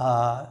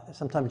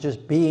 sometimes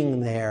just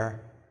being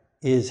there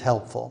is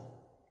helpful.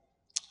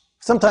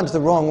 Sometimes the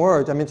wrong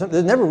words,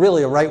 there's never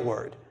really a right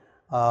word.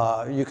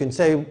 You can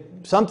say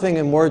something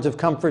in words of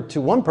comfort to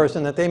one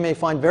person that they may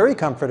find very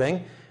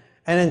comforting,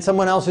 and then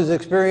someone else who's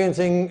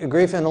experiencing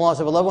grief and the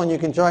loss of a loved one, you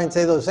can try and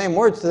say those same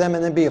words to them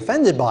and then be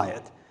offended by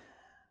it.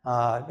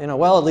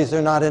 Well, at least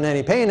they're not in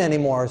any pain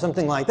anymore, or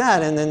something like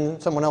that, and then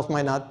someone else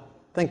might not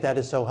think that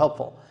is so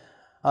helpful.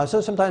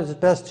 So sometimes it's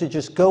best to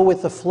just go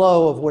with the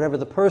flow of whatever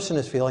the person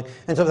is feeling.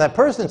 And so if that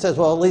person says,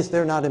 well, at least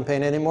they're not in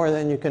pain anymore,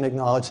 then you can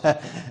acknowledge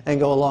that and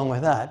go along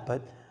with that.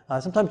 But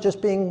sometimes just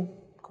being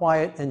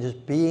quiet and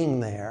just being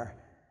there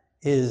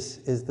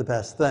is the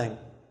best thing.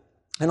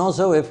 And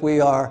also if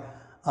we are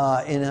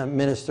in a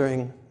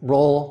ministering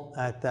role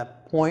at a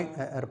point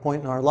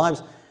in our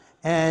lives,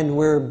 and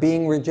we're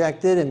being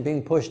rejected and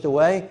being pushed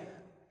away,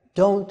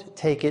 don't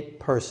take it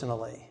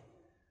personally,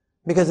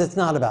 because it's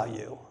not about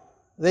you.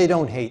 They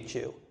don't hate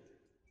you.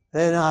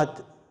 They're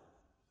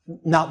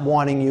not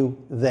wanting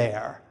you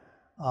there.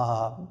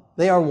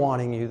 They are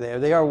wanting you there.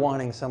 They are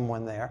wanting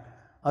someone there.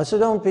 So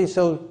don't be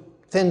so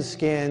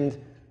thin-skinned.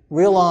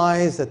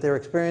 Realize that they're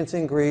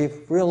experiencing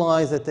grief.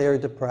 Realize that they are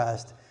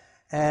depressed.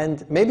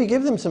 And maybe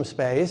give them some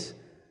space.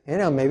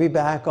 Maybe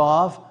back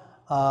off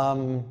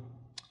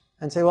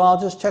and say, well, I'll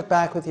just check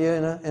back with you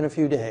in a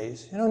few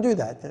days. Do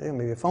that.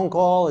 Maybe a phone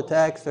call, a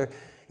text, or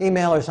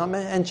email or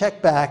something, and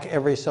check back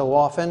every so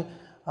often.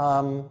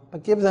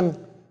 But give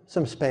them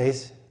some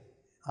space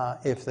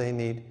if they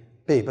need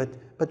be.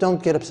 But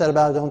don't get upset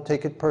about it. Don't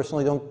take it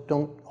personally.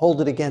 Don't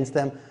hold it against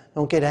them.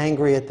 Don't get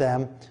angry at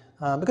them.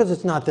 Because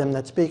it's not them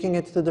that's speaking.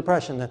 It's the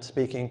depression that's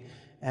speaking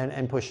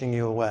and pushing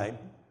you away.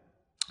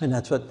 And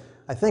that's what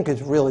I think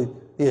is really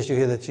the issue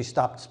here, that she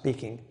stopped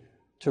speaking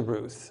to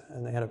Ruth.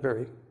 And they had a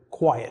very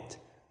quiet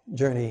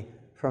journey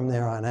from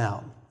there on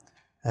out.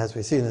 As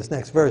we see in this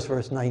next verse,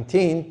 verse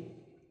 19,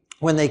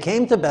 when they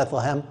came to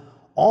Bethlehem,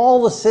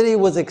 all the city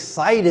was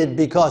excited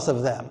because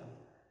of them.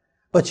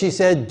 But she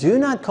said, do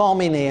not call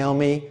me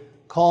Naomi,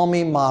 call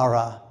me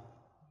Mara,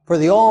 for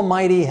the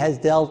Almighty has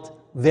dealt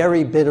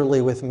very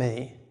bitterly with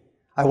me.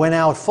 I went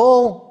out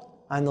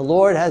full, and the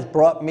Lord has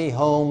brought me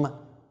home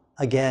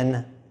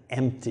again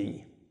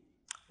empty.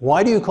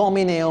 Why do you call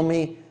me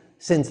Naomi,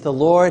 since the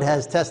Lord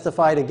has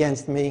testified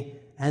against me,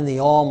 and the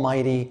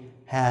Almighty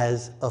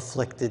has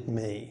afflicted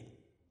me?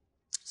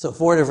 So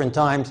 4 different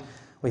times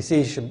we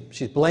see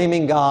she's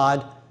blaming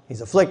God.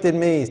 He's afflicted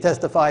me. He's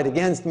testified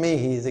against me.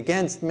 He's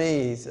against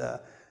me.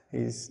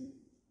 He's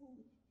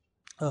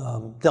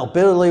dealt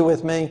bitterly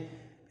with me.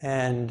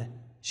 And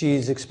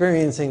she's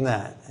experiencing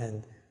that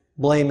and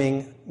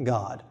blaming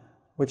God,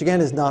 which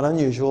again is not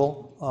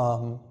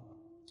unusual.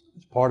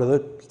 It's part of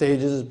the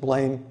stages is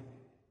blame.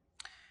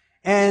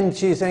 And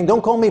she's saying,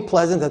 don't call me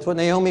pleasant. That's what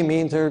Naomi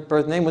means. Her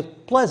birth name was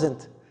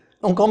Pleasant.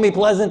 Don't call me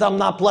pleasant. I'm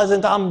not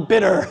pleasant. I'm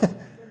bitter.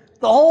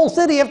 The whole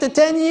city after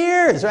 10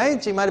 years,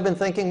 right? She might have been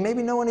thinking,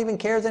 maybe no one even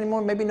cares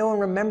anymore. Maybe no one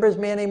remembers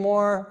me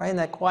anymore, right? In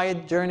that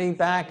quiet journey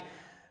back,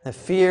 the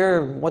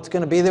fear, what's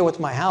going to be there? What's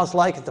my house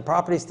like? Is the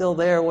property still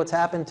there? What's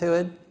happened to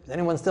it? Is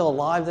anyone still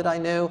alive that I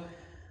knew?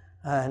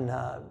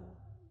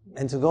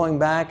 And so going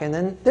back, and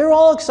then they're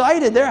all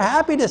excited. They're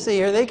happy to see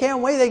her. They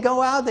can't wait. They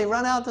go out. They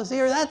run out to see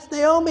her. That's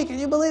Naomi. Can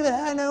you believe it?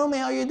 Hi, Naomi.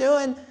 How you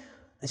doing?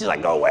 And she's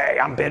like, go away.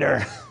 I'm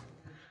bitter.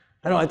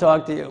 I don't want to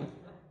talk to you.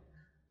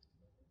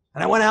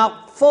 And I went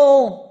out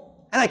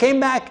full, and I came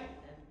back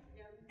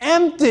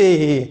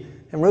empty.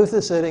 And Ruth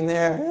is sitting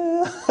there.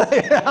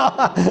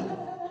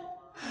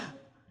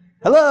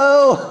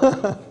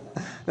 Hello.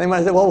 They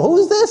might say, well,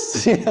 who's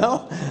this?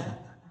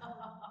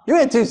 You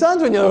had 2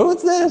 sons when you were,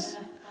 who's this?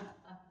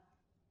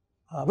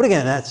 But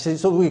again,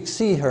 so we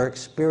see her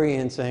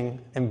experiencing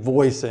and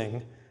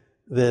voicing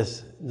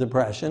this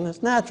depression,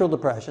 this natural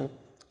depression,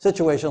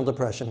 situational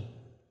depression,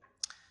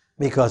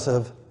 because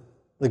of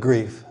the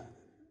grief.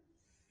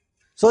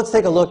 So let's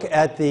take a look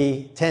at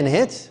the 10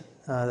 hits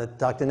that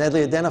Dr.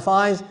 Nedley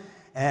identifies.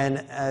 And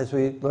as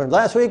we learned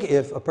last week,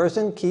 if a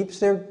person keeps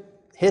their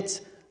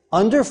hits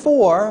under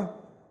 4,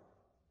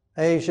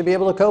 they should be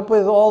able to cope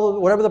with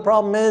whatever the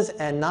problem is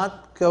and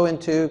not go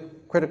into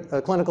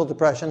clinical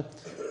depression.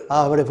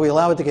 But if we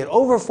allow it to get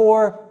over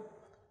 4,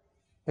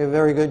 we have a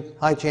very good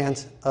high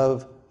chance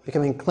of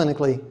becoming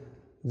clinically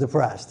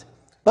depressed.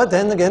 But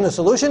then again, the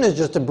solution is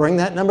just to bring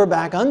that number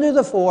back under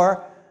the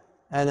 4,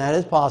 and that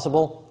is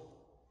possible.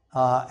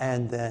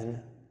 And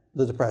then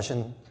the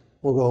depression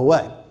will go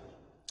away.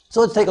 So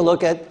let's take a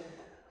look at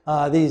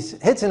these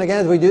hits. And again,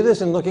 as we do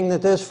this and looking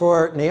at this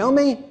for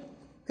Naomi,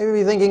 maybe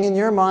you're thinking in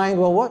your mind,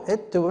 well, what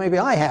hit do maybe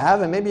I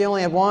have? And maybe you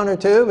only have 1 or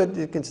 2, but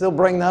you can still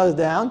bring those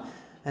down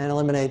and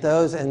eliminate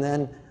those, and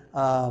then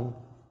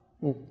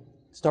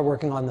start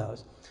working on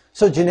those.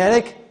 So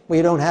genetic,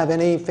 we don't have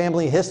any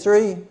family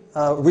history,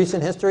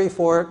 recent history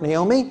for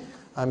Naomi.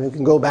 You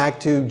can go back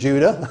to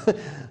Judah,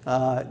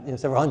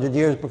 several hundred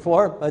years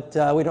before, but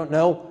we don't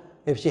know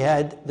if she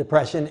had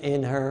depression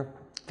in her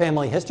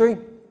family history.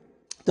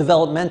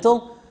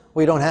 Developmental,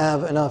 we don't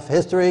have enough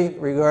history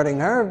regarding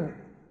her.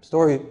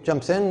 Story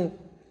jumps in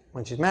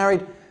when she's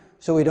married,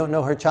 so we don't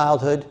know her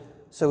childhood,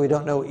 so we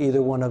don't know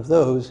either one of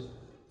those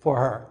for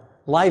her.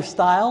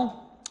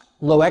 Lifestyle,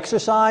 low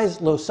exercise,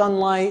 low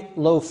sunlight,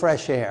 low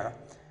fresh air.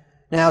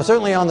 Now,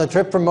 certainly on the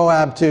trip from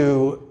Moab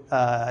to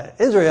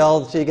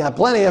Israel, she got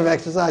plenty of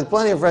exercise,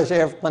 plenty of fresh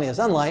air, plenty of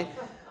sunlight,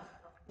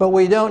 but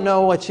we don't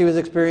know what she was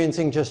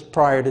experiencing just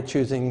prior to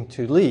choosing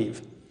to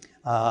leave.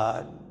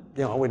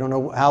 We don't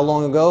know how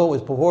long ago it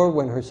was before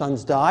when her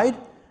sons died,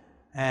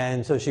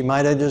 and so she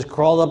might have just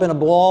crawled up in a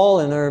ball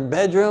in her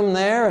bedroom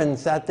there and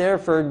sat there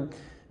for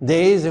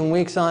days and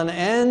weeks on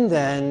end,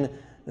 and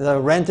the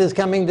rent is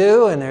coming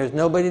due, and there's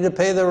nobody to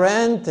pay the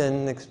rent,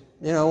 and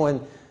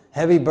and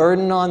heavy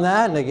burden on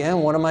that. And again,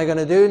 what am I going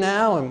to do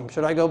now? And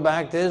should I go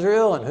back to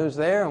Israel? And who's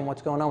there? And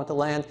what's going on with the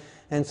land?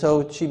 And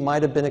so she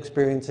might have been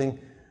experiencing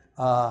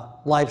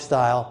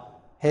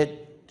lifestyle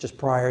hit just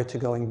prior to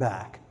going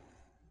back.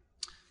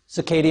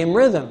 Circadian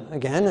rhythm.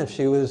 Again, if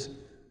she was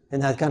in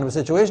that kind of a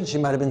situation, she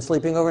might have been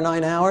sleeping over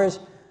 9 hours.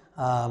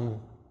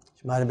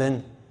 She might have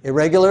been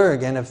irregular.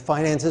 Again, if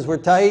finances were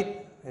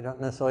tight, we don't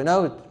necessarily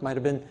know. It might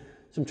have been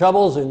some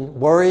troubles and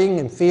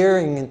worrying and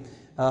fearing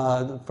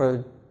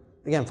for,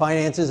 again,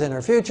 finances in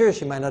her future.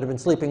 She might not have been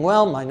sleeping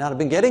well, might not have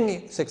been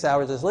getting 6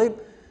 hours of sleep.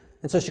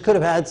 And so she could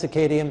have had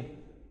circadian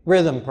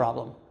rhythm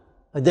problem.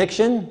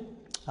 Addiction,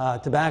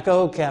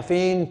 tobacco,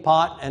 caffeine,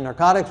 pot, and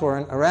narcotics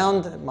were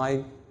around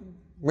my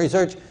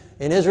research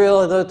in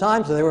Israel at the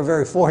time, so they were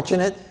very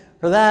fortunate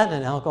for that,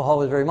 and alcohol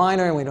was very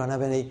minor, and we don't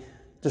have any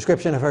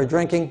description of her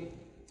drinking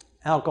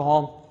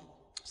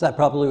alcohol, so that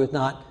probably was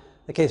not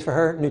the case for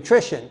her.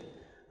 Nutrition,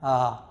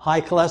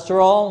 high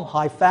cholesterol,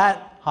 high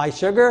fat, high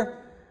sugar.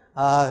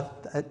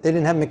 They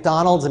didn't have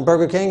McDonald's and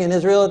Burger King in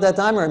Israel at that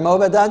time, or in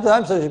Moab at that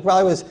time, so she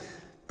probably was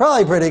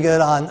pretty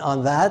good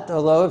on that,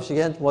 although if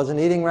she wasn't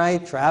eating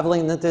right,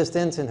 traveling the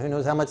distance, and who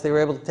knows how much they were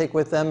able to take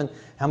with them and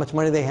how much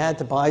money they had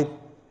to buy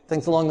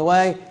things along the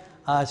way.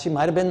 She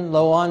might have been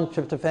low on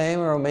tryptophan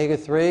or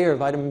omega-3 or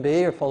vitamin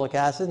B or folic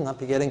acid and not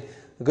be getting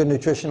a good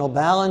nutritional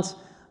balance.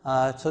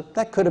 So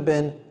that could have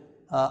been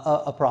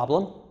a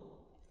problem.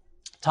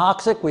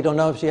 Toxic, we don't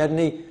know if she had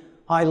any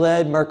high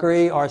lead,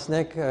 mercury,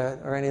 arsenic,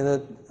 or any of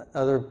the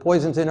other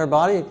poisons in her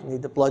body. You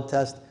need the blood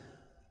test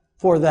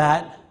for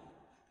that.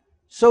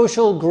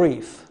 Social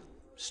grief.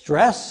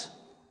 Stress,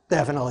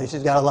 definitely.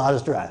 She's got a lot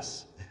of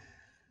stress.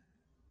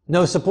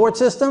 No support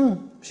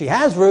system. She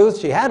has Ruth,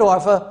 she had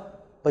Orpha,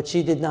 but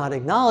she did not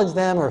acknowledge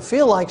them or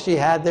feel like she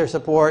had their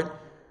support.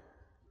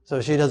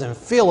 So she doesn't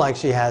feel like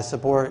she has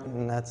support,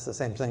 and that's the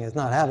same thing as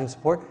not having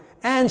support.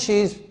 And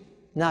she's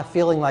not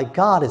feeling like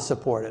God is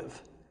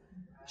supportive.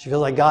 She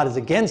feels like God is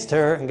against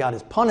her and God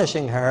is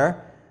punishing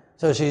her.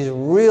 So she's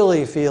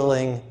really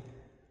feeling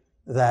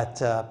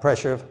that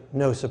pressure of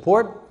no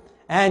support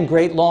and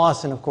great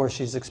loss. And of course,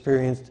 she's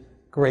experienced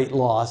great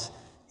loss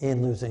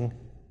in losing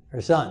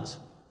her sons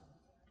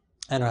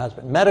and her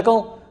husband.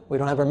 Medical, we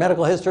don't have her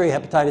medical history: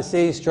 hepatitis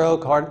C,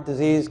 stroke, heart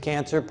disease,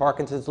 cancer,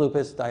 Parkinson's,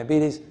 lupus,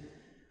 diabetes.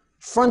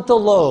 Frontal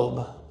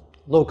lobe,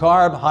 low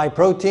carb, high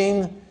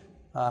protein,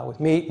 with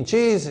meat and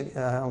cheese.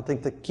 I don't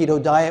think the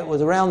keto diet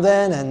was around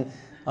then,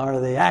 or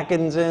the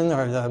Atkinson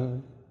or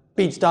the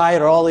beach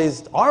diet, or all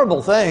these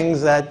horrible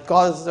things that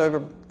cause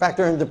or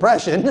factor in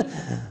depression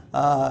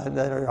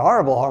that are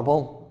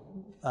horrible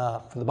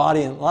for the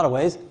body in a lot of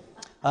ways.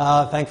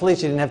 Thankfully,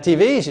 she didn't have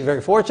TV. She's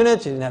very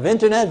fortunate. She didn't have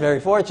internet. Very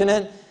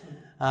fortunate.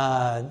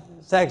 High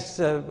sex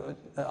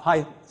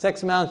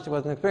amounts she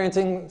wasn't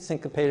experiencing.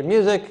 Syncopated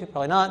music,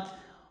 probably not.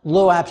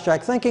 Low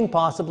abstract thinking,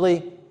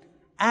 possibly.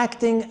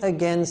 Acting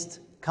against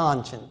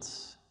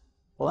conscience.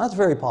 Well, that's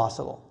very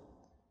possible.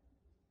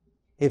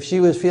 If she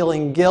was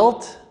feeling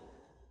guilt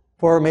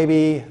for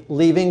maybe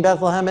leaving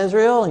Bethlehem,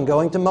 Israel, and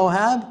going to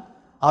Moab,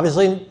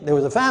 obviously there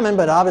was a famine,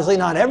 but obviously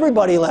not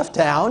everybody left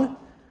town.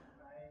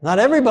 Not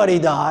everybody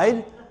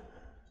died.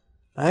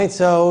 Right?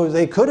 So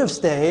they could have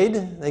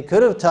stayed. They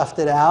could have toughed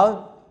it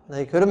out.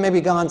 They could have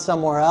maybe gone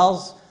somewhere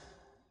else.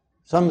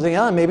 Something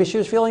else. Maybe she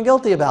was feeling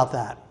guilty about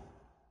that.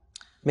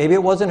 Maybe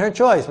it wasn't her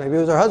choice. Maybe it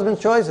was her husband's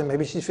choice, and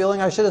maybe she's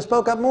feeling I should have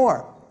spoke up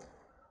more.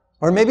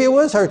 Or maybe it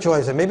was her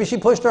choice, and maybe she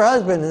pushed her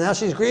husband, and now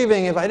she's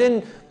grieving. If I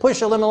didn't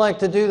push Elimelech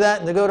to do that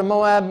and to go to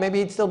Moab, maybe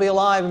he'd still be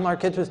alive, and our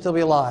kids would still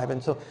be alive.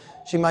 And so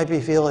she might be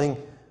feeling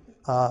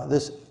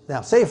this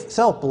now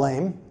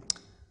self-blame,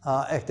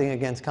 acting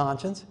against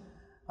conscience.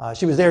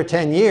 She was there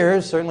 10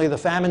 years. Certainly the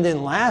famine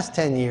didn't last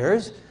 10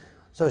 years.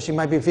 So she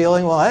might be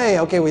feeling, well, hey,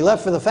 okay, we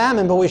left for the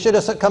famine, but we should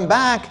have come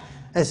back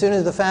as soon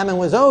as the famine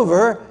was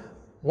over.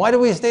 Why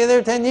did we stay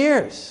there 10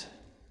 years?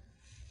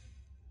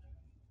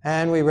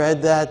 And we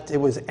read that it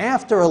was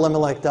after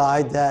Elimelech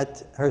died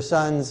that her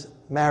sons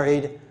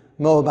married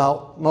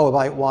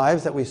Moabite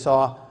wives that we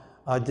saw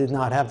did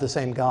not have the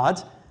same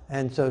gods.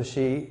 And so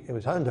it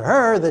was under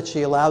her that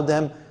she allowed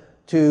them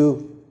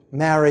to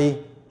marry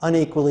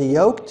unequally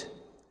yoked,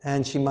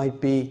 and she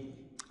might be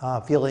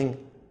feeling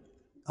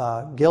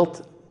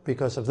guilt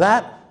because of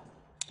that,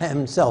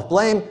 and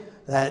self-blame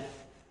that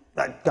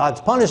God's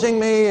punishing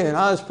me and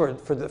us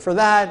for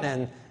that,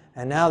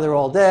 and now they're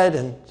all dead.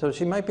 And so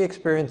she might be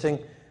experiencing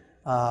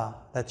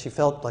that she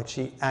felt like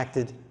she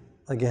acted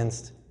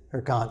against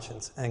her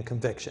conscience and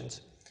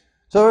convictions.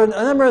 So a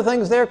number of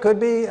things there could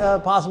be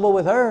possible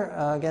with her.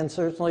 Again,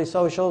 certainly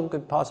social,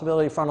 good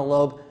possibility, frontal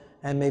lobe,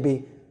 and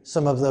maybe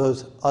some of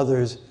those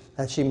others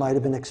that she might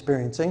have been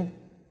experiencing.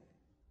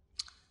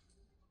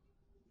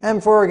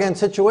 And for, again,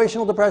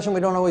 situational depression, we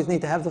don't always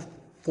need to have the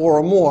 4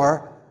 or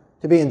more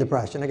to be in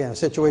depression. Again, a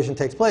situation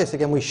takes place.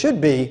 Again, we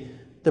should be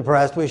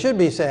depressed, we should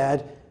be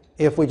sad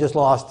if we just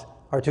lost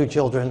our 2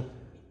 children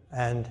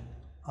and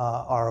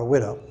are a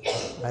widow,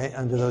 right,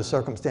 under those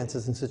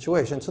circumstances and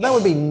situations. So that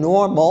would be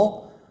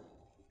normal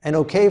and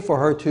okay for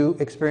her to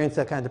experience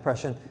that kind of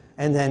depression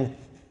and then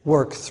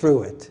work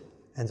through it.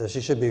 And so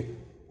she should be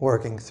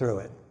working through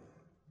it.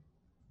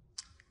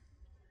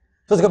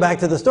 So let's go back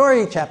to the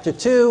story, chapter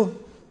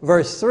 2,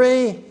 verse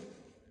 3.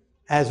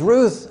 As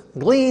Ruth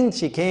gleaned,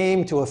 she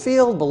came to a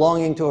field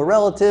belonging to a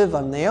relative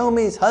of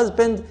Naomi's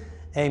husband,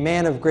 a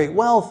man of great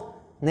wealth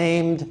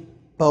named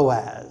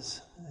Boaz.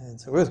 And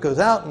so Ruth goes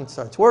out and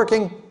starts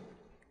working.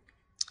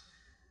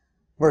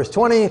 Verse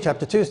 20,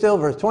 chapter 2 still,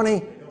 verse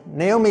 20.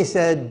 Naomi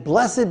said,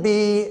 "Blessed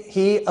be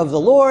he of the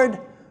Lord,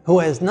 who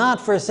has not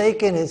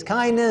forsaken his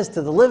kindness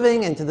to the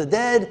living and to the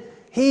dead.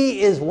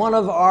 He is one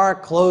of our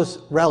close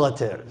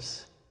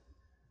relatives."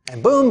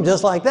 And boom,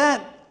 just like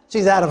that,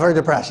 she's out of her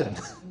depression.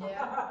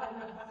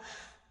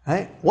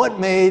 Right? What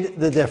made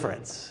the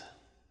difference?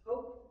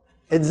 Hope.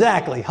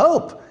 Exactly,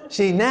 hope.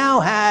 She now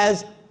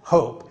has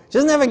hope. She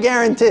doesn't have a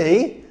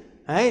guarantee.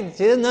 Right?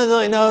 She doesn't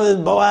necessarily know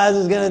that Boaz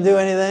is going to do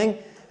anything.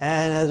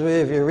 And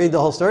if you read the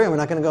whole story, and we're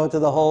not going to go into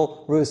the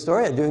whole Ruth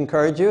story, I do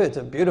encourage you. It's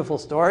a beautiful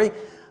story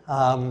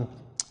to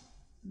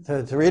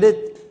read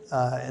it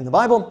in the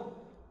Bible.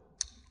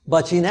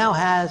 But she now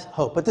has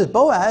hope. But this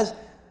Boaz,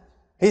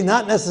 he's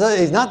not,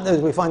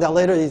 as we find out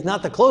later, he's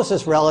not the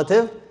closest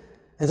relative.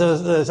 And so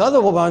this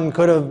other woman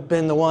could have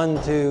been the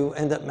one to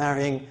end up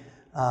marrying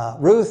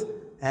Ruth,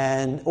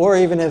 or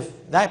even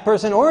if that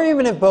person, or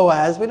even if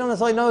Boaz, we don't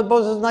necessarily know if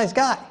Boaz is a nice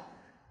guy.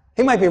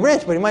 He might be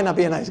rich, but he might not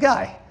be a nice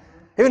guy.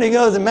 Even if he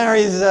goes and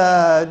marries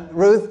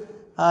Ruth,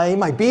 he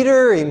might beat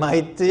her, he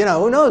might,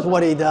 who knows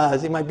what he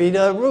does. He might beat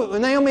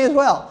Naomi as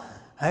well.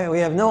 We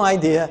have no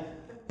idea,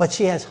 but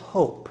she has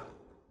hope,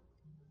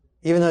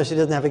 even though she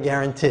doesn't have a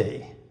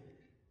guarantee.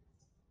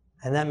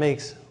 And that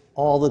makes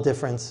all the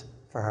difference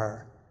for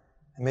her.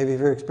 And maybe if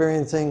you're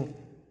experiencing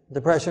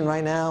depression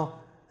right now,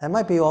 that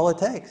might be all it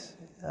takes.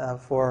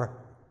 For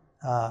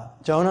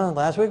Jonah,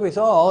 last week we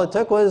saw all it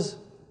took was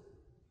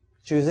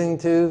choosing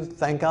to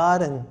thank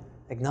God and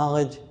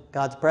acknowledge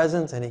God's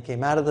presence, and he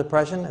came out of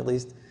depression, at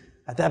least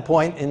at that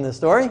point in the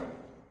story,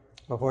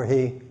 before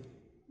he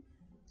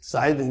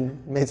decided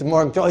and made some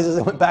more choices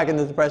and went back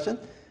into depression.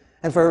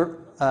 And for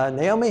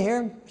Naomi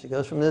here, she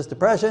goes from this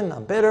depression,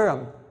 I'm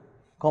bitter,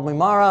 call me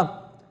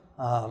Mara,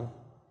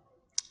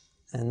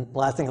 and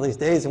lasting at least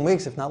days and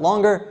weeks, if not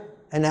longer,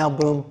 and now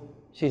boom,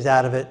 she's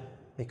out of it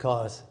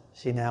because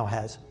she now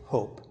has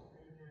hope.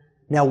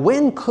 Now,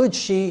 when could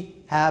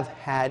she have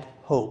had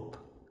hope?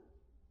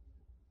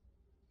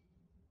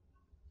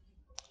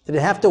 Did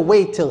it have to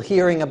wait till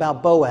hearing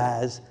about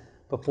Boaz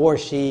before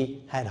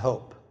she had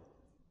hope?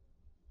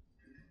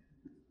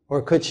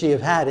 Or could she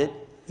have had it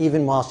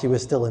even while she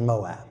was still in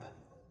Moab?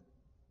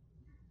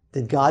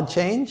 Did God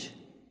change?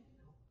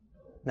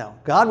 No.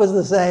 God was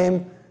the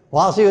same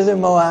while she was in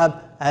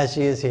Moab as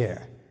she is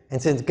here.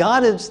 And since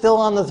God is still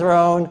on the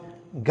throne,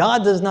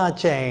 God does not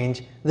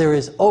change. There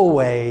is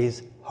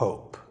always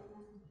hope.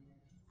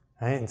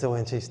 Right? And so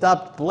when she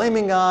stopped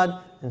blaming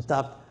God and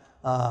stopped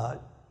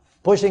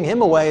pushing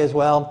him away as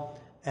well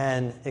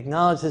and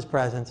acknowledged his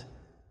presence,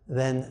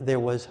 then there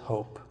was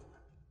hope.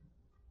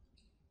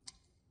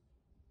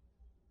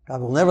 God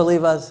will never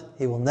leave us.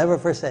 He will never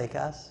forsake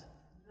us.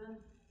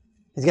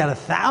 He's got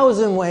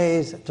 1,000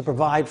 ways to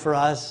provide for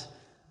us,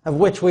 of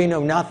which we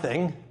know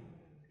nothing.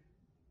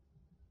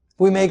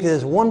 We make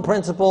this one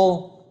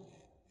principle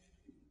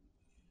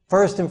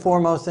first and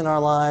foremost in our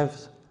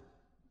lives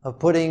of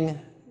putting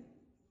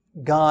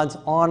God's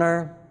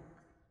honor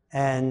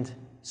and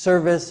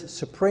service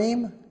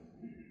supreme,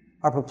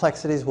 our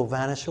perplexities will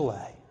vanish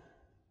away.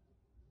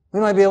 We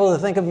might be able to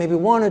think of maybe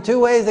 1 or 2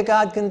 ways that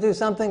God can do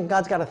something.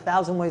 God's got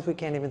 1,000 ways we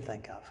can't even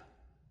think of.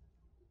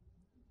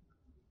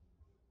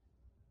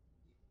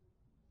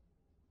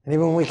 And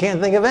even when we can't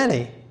think of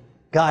any,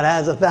 God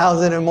has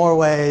 1,000 and more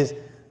ways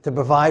to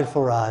provide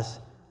for us,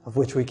 of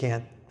which we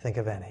can't think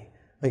of any.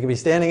 We could be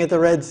standing at the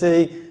Red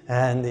Sea,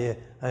 and the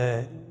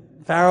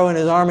Pharaoh and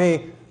his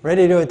army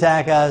ready to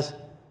attack us,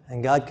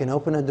 and God can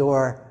open a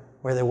door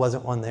where there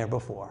wasn't one there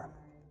before.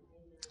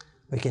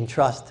 We can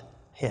trust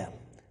him.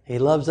 He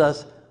loves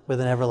us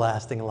with an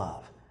everlasting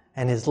love,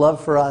 and his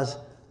love for us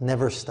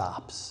never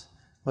stops.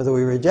 Whether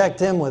we reject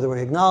him, whether we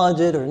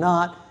acknowledge it or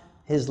not,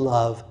 his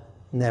love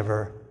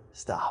never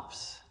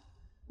stops.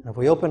 And if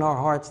we open our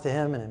hearts to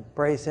him and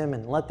embrace him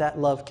and let that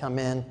love come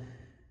in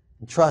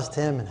and trust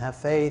him and have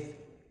faith,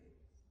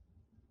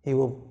 he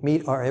will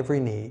meet our every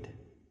need.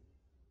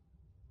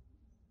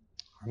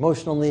 Our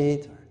emotional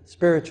needs, our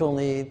spiritual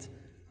needs,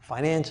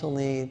 financial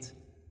needs,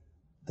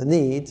 the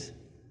needs,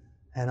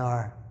 and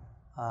our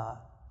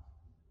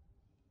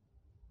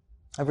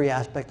every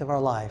aspect of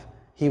our life.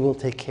 He will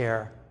take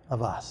care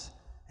of us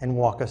and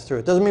walk us through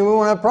it. Doesn't mean we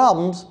won't have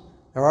problems.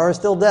 There are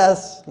still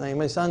deaths.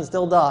 My son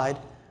still died.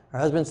 Her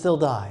husband still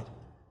died.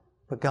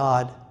 But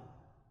God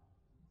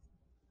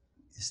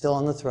is still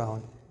on the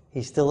throne.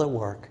 He's still at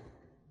work.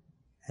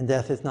 And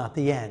death is not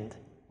the end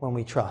when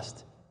we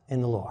trust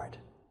in the Lord.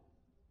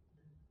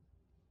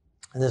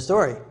 And the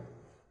story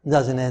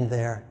doesn't end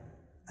there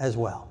as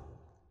well.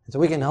 And so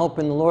we can hope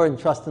in the Lord and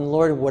trust in the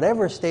Lord,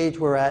 whatever stage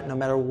we're at, no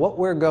matter what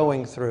we're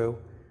going through.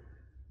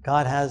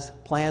 God has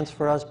plans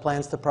for us,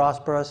 plans to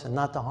prosper us and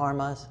not to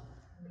harm us.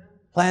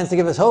 Plans to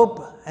give us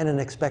hope and an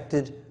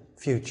expected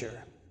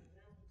future.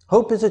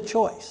 Hope is a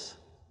choice.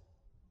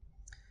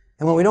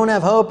 And when we don't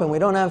have hope and we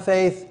don't have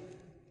faith,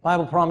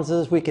 Bible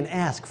promises we can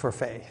ask for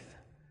faith.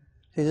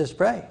 So you just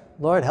pray,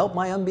 Lord, help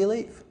my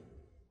unbelief.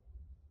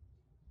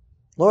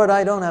 Lord,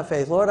 I don't have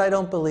faith. Lord, I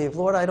don't believe.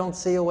 Lord, I don't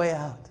see a way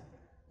out.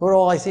 Lord,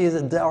 all I see is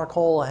a dark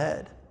hole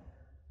ahead.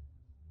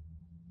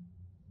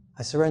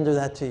 I surrender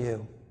that to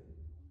you.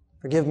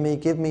 Forgive me,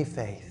 give me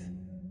faith.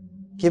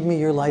 Give me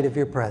your light of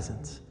your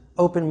presence.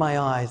 Open my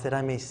eyes that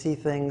I may see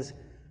things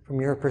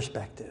from your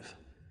perspective.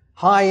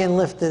 High and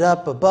lifted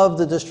up above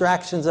the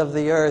distractions of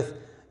the earth,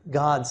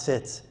 God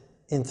sits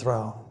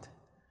enthroned.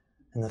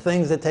 And the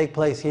things that take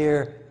place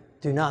here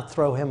do not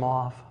throw him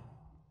off.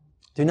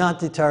 Do not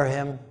deter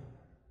him.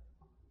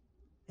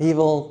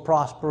 Evil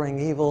prospering,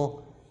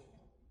 evil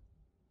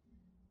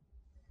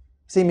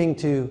seeming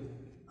to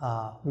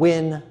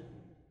win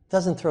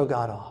doesn't throw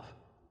God off.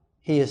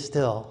 He is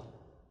still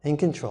in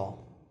control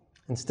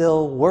and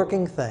still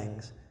working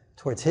things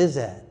towards his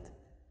end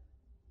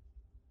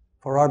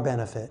for our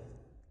benefit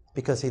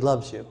because he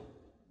loves you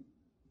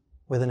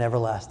with an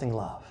everlasting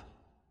love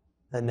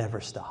that never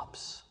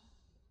stops.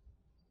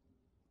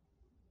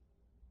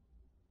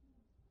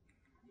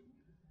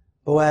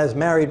 Boaz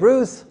married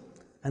Ruth,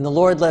 and the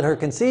Lord let her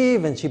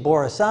conceive, and she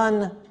bore a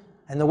son.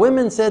 And the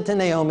women said to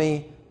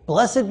Naomi,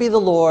 "Blessed be the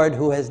Lord,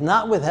 who has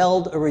not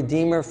withheld a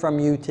redeemer from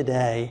you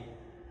today.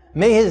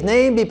 May his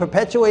name be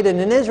perpetuated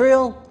in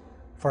Israel,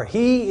 for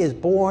he is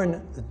born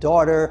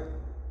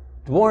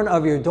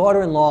of your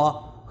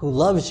daughter-in-law, who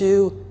loves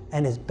you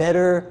and is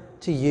better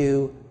to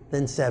you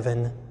than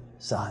 7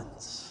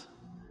 sons."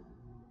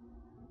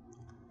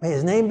 May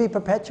his name be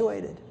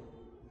perpetuated.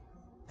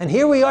 And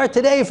here we are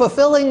today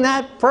fulfilling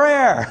that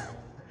prayer,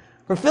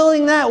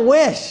 fulfilling that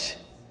wish.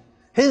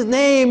 His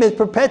name is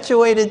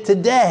perpetuated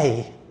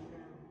today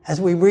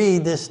as we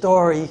read this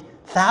story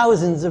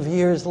thousands of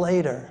years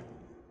later.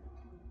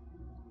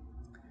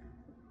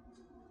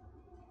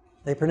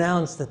 They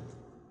pronounce that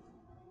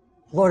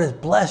the Lord has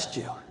blessed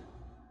you.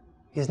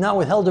 He has not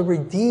withheld a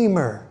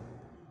redeemer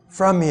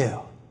from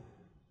you.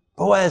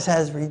 Boaz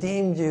has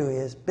redeemed you. He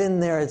has been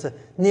there as a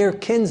near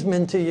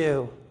kinsman to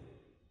you.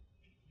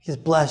 He's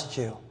blessed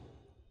you.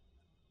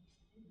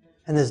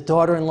 And this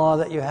daughter-in-law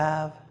that you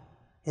have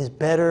is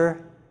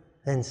better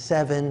than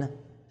 7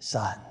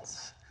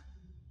 sons.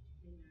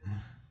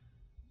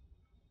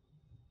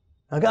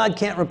 Now, God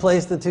can't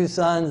replace the 2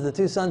 sons. The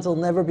 2 sons will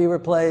never be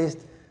replaced.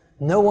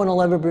 No one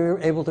will ever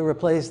be able to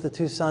replace the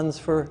 2 sons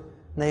for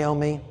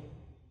Naomi.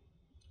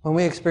 When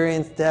we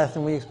experience death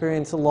and we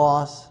experience a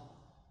loss,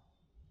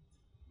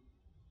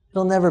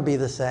 it'll never be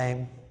the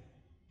same.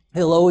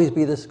 It'll always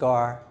be the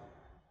scar.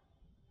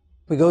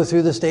 We go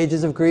through the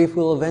stages of grief,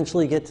 we'll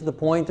eventually get to the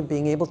point of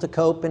being able to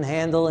cope and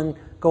handle and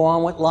go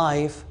on with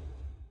life.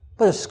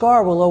 But a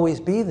scar will always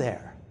be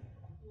there.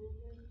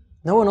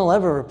 No one will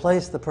ever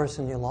replace the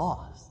person you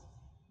lost.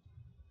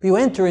 You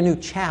enter a new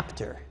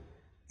chapter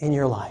in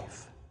your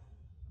life.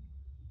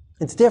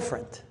 It's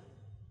different.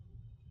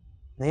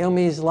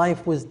 Naomi's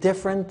life was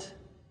different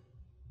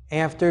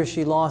after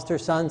she lost her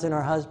sons and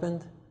her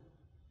husband.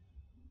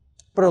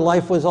 But her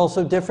life was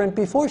also different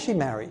before she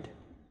married.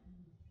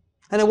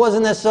 And it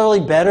wasn't necessarily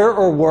better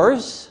or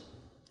worse.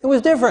 It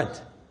was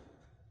different.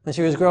 When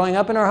she was growing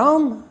up in her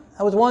home,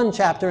 that was one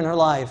chapter in her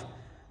life.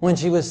 When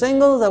she was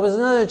single, that was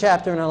another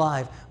chapter in her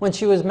life. When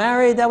she was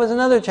married, that was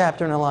another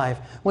chapter in her life.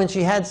 When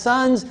she had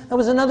sons, that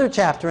was another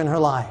chapter in her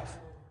life.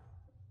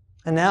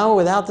 And now,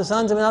 without the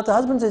sons and without the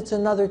husbands, it's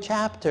another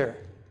chapter.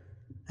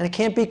 And it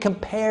can't be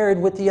compared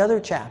with the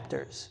other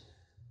chapters.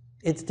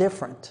 It's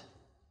different.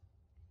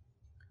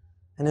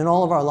 And in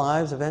all of our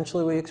lives,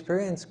 eventually we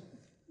experience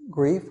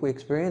grief, we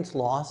experience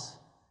loss,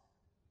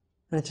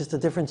 and it's just a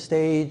different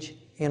stage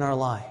in our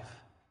life.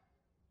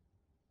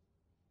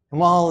 And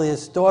while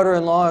his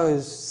daughter-in-law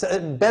is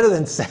better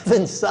than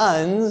 7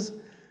 sons,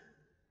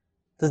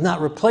 does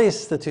not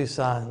replace the 2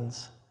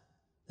 sons,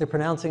 they're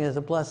pronouncing it as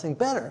a blessing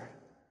better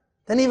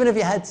than even if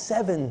you had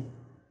 7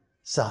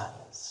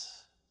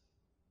 sons.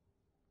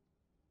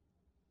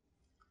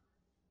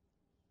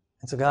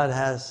 And so God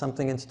has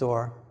something in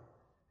store.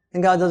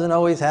 And God doesn't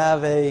always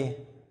have a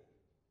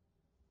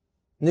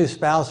new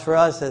spouse for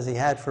us as he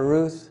had for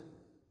Ruth.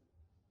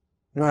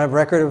 We don't have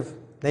record of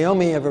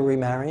Naomi ever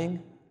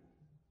remarrying.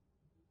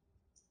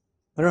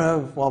 We don't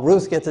have, well,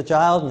 Ruth gets a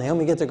child and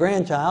Naomi gets a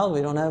grandchild.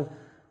 We don't have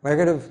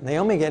record of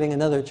Naomi getting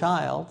another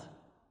child.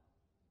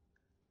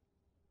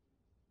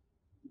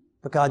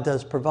 But God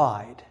does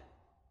provide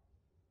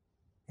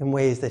in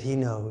ways that he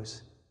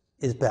knows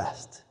is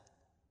best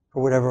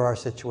for whatever our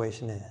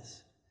situation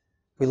is.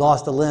 If we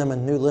lost a limb, a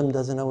new limb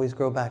doesn't always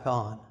grow back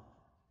on.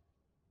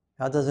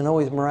 God doesn't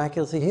always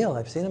miraculously heal.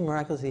 I've seen him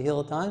miraculously heal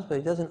at times, but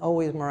he doesn't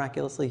always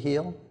miraculously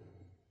heal.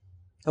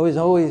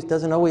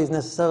 Doesn't always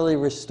necessarily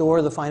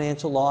restore the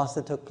financial loss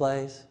that took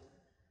place.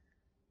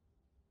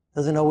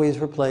 Doesn't always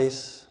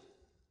replace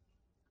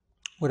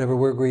whatever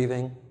we're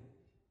grieving.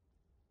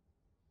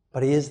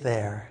 But he is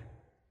there,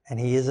 and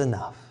he is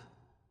enough.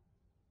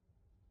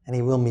 And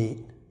he will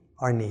meet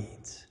our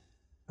needs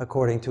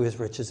according to his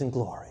riches and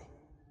glory.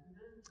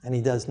 And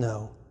he does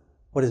know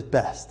what is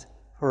best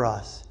for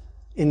us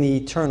in the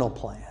eternal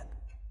plan.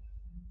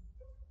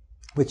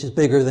 which is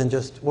bigger than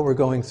just what we're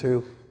going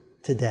through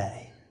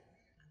today.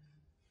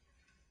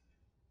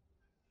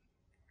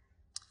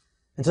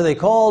 And so they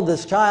called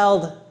this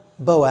child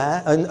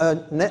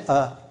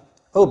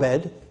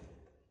Obed.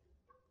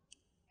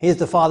 He's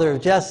the father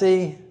of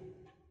Jesse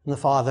and the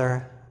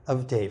father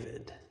of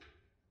David.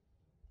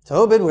 So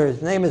Obed, where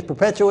his name is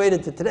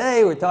perpetuated to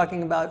today, we're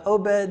talking about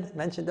Obed,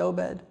 mentioned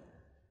Obed.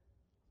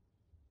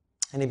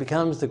 And he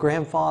becomes the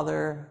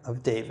grandfather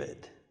of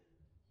David,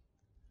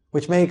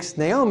 which makes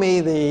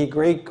Naomi the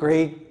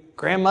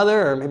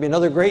great-great-grandmother, or maybe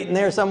another great in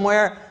there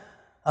somewhere,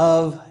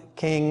 of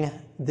King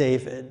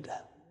David.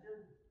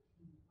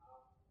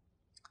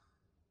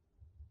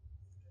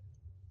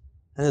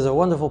 And there's a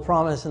wonderful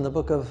promise in the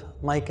book of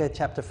Micah,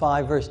 chapter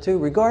 5, verse 2,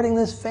 regarding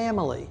this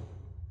family.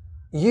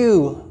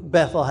 You,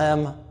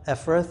 Bethlehem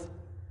Ephrath,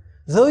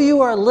 though you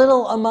are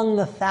little among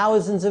the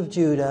thousands of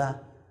Judah,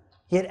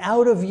 yet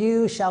out of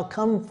you shall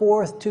come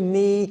forth to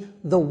me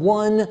the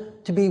one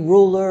to be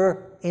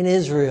ruler in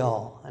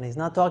Israel. And he's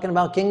not talking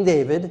about King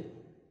David,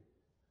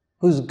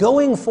 whose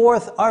going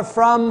forth are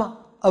from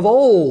of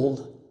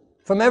old,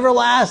 from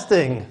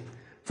everlasting,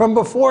 from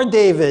before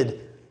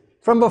David,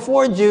 from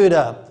before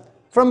Judah,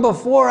 from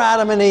before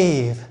Adam and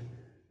Eve.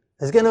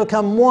 There's going to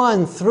come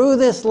one through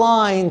this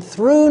line,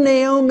 through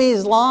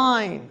Naomi's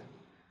line,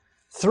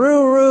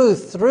 through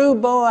Ruth, through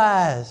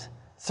Boaz,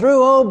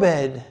 through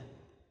Obed.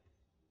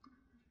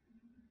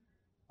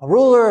 A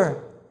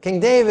ruler, King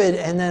David,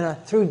 and then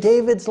through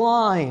David's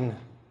line,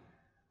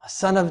 a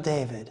son of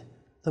David,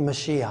 the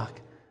Mashiach,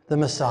 the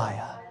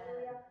Messiah,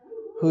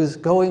 who's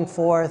going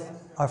forth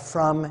are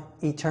from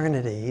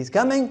eternity. He's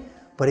coming,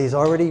 but he's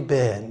already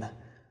been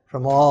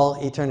from all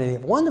eternity. A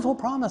wonderful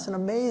promise, an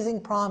amazing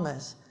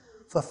promise,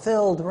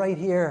 fulfilled right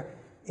here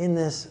in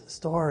this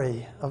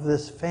story of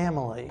this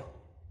family.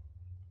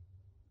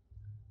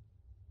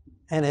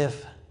 And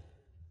if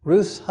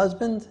Ruth's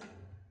husband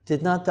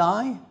did not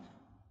die,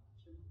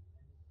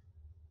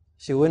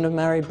 she wouldn't have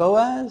married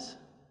Boaz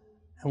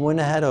and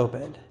wouldn't have had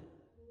Obed,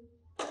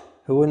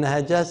 who wouldn't have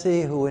had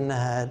Jesse, who wouldn't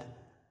have had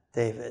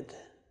David.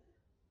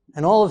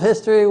 And all of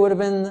history would have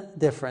been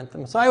different. The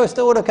Messiah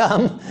still would have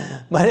come,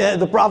 but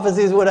the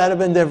prophecies would have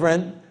been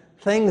different.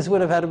 Things would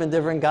have had to been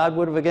different. God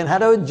would have again had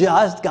to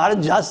adjust. God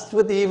adjusts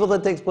with the evil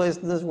that takes place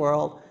in this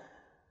world.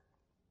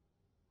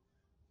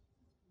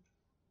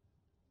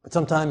 But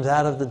sometimes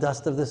out of the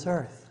dust of this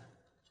earth,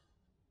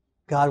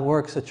 God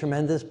works a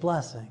tremendous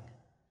blessing.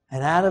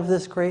 And out of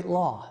this great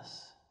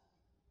loss,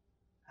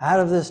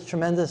 out of this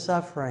tremendous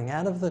suffering,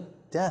 out of the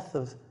death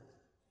of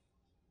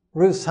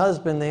Ruth's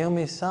husband,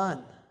 Naomi's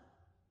son,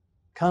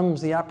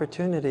 comes the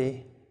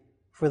opportunity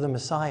for the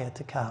Messiah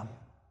to come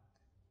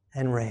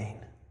and reign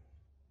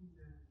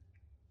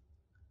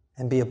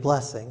and be a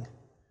blessing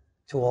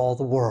to all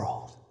the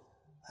world,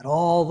 that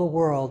all the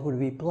world would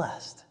be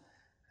blessed,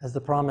 as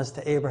the promise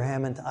to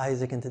Abraham and to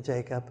Isaac and to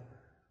Jacob.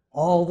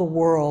 All the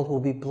world will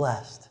be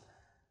blessed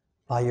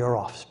by your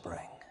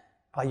offspring,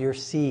 by your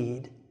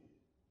seed,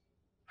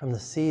 from the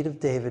seed of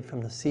David,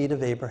 from the seed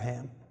of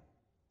Abraham,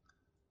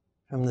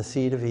 from the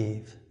seed of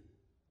Eve,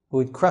 who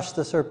would crush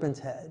the serpent's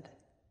head,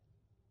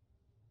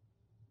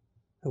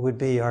 who would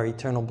be our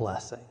eternal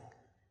blessing.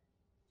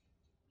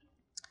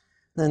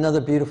 And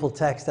another beautiful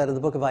text out of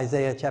the book of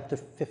Isaiah, chapter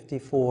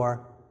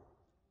 54,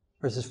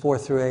 verses 4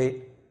 through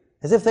 8,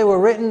 as if they were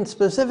written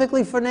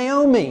specifically for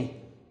Naomi.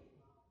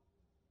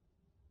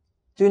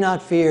 Do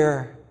not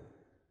fear,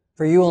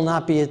 for you will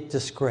not be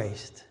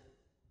disgraced.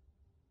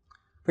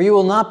 For you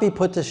will not be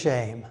put to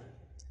shame.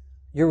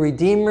 Your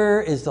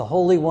Redeemer is the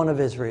Holy One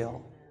of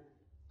Israel.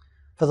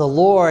 For the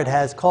Lord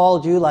has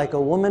called you like a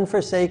woman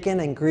forsaken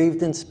and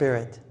grieved in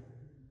spirit.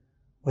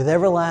 With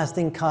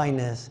everlasting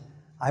kindness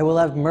I will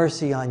have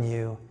mercy on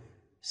you,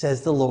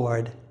 says the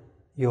Lord,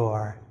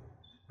 your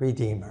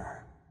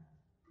Redeemer.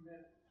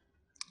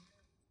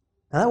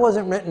 Now that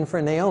wasn't written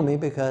for Naomi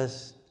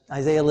because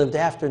Isaiah lived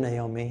after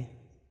Naomi.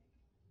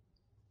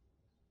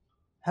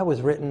 That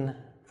was written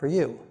for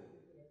you.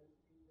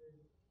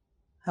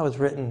 That was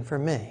written for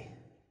me.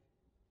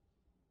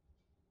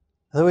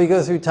 Though we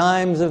go through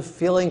times of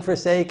feeling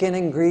forsaken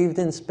and grieved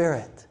in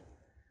spirit,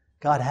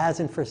 God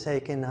hasn't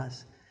forsaken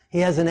us. He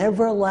has an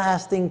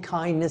everlasting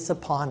kindness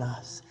upon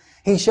us.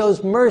 He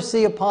shows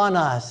mercy upon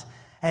us,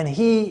 and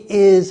He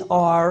is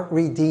our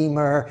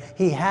Redeemer.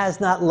 He has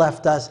not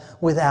left us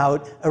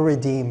without a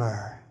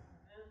Redeemer.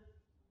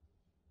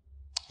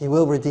 He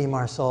will redeem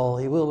our soul.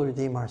 He will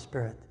redeem our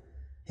spirit.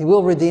 He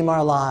will redeem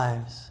our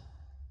lives.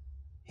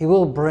 He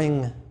will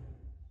bring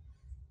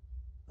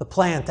the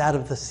plant out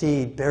of the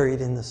seed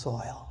buried in the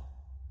soil.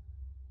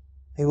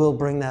 He will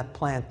bring that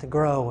plant to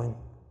grow and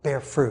bear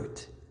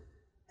fruit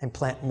and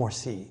plant more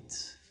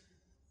seeds.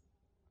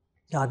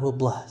 God will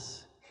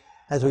bless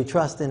as we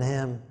trust in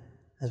Him,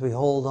 as we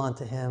hold on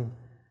to Him,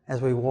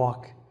 as we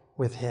walk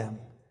with Him,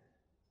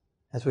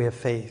 as we have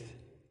faith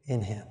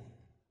in Him.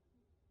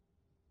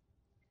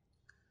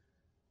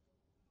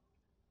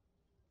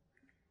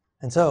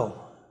 And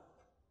so,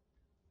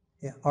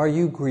 are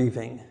you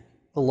grieving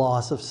the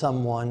loss of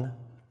someone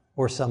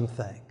or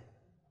something?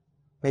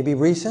 Maybe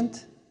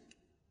recent,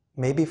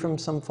 maybe from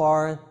some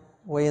far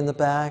way in the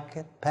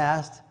back,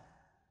 past,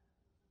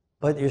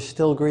 but you're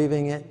still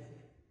grieving it,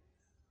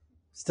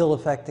 still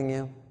affecting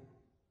you.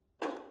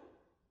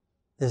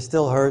 There's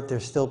still hurt,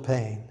 there's still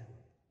pain.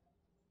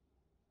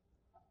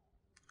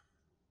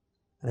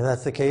 And if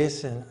that's the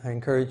case, and I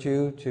encourage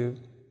you to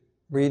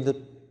read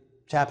the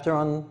chapter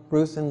on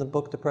Ruth in the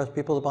book Depressed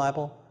People of the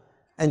Bible,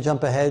 and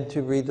jump ahead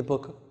to read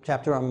the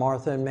chapter on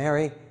Martha and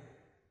Mary,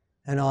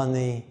 and on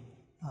the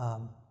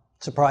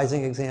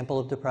surprising example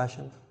of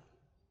depression.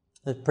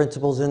 There's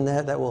principles in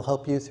there that will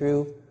help you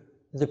through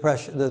the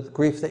depression, the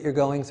grief that you're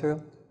going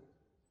through.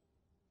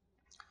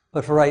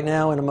 But for right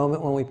now, in a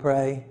moment when we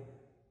pray,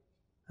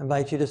 I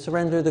invite you to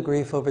surrender the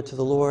grief over to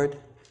the Lord.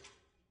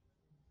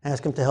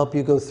 Ask Him to help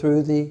you go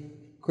through the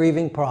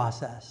grieving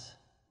process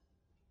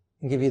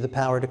and give you the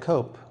power to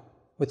cope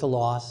with the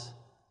loss,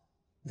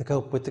 to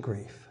cope with the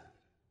grief.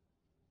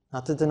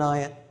 Not to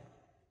deny it,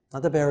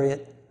 not to bury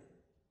it,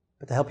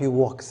 but to help you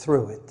walk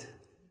through it,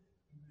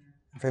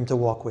 and for Him to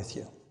walk with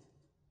you.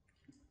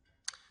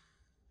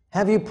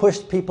 Have you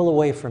pushed people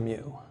away from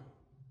you?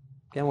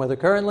 Again, whether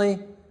currently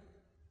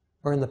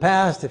or in the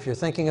past, if you're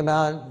thinking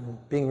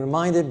about being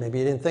reminded, maybe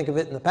you didn't think of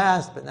it in the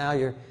past, but now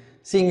you're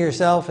seeing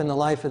yourself in the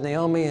life of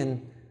Naomi,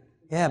 and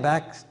yeah,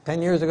 back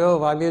 10 years ago,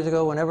 5 years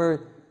ago,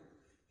 whenever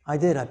I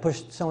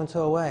pushed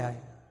so-and-so away. I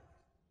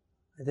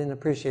didn't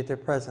appreciate their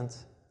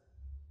presence.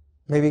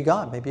 Maybe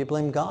you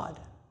blame God,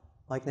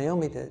 like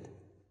Naomi did.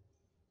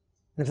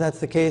 And if that's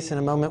the case, in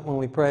a moment when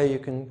we pray, you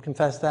can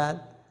confess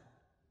that,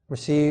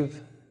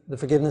 receive the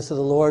forgiveness of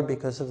the Lord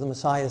because of the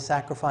Messiah's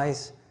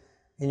sacrifice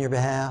in your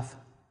behalf.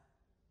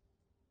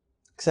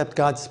 Accept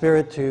God's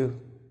Spirit to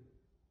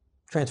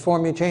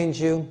transform you,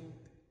 change you,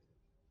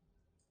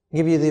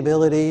 give you the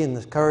ability and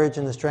the courage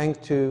and the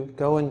strength to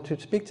go and to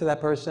speak to that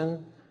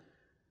person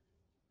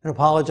and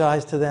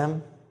apologize to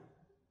them.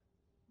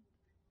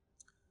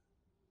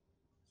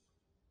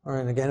 Or,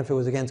 and again, if it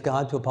was against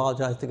God, to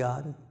apologize to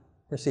God and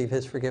receive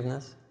His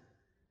forgiveness.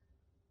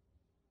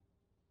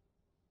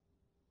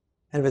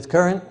 And if it's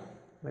current,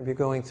 maybe you're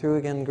going through,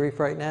 again, grief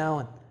right now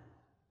and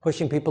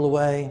pushing people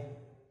away,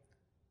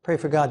 pray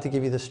for God to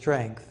give you the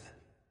strength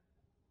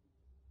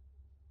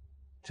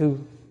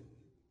to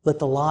let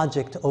the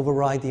logic to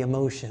override the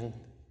emotion,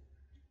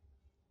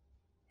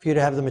 for you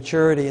to have the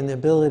maturity and the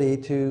ability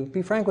to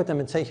be frank with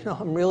them and say,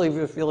 I'm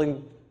really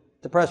feeling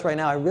depressed right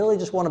now. I really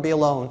just want to be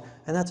alone,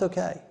 and that's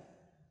okay.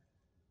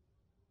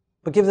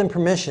 But give them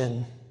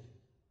permission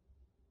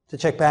to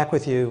check back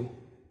with you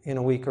in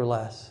a week or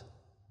less.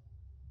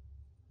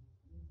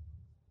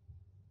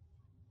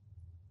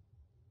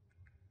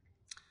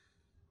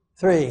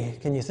 Three,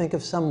 can you think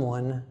of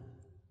someone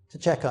to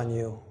check on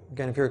you?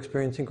 Again, if you're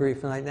experiencing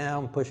grief right now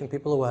and pushing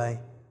people away,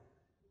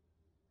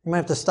 you might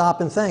have to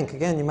stop and think.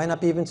 Again, you might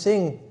not be even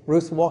seeing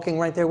Ruth walking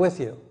right there with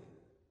you.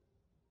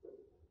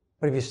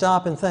 But if you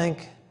stop and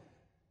think,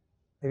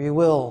 maybe you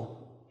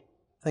will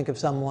think of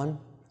someone.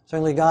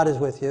 Certainly God is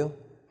with you.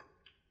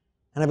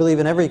 And I believe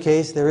in every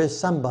case there is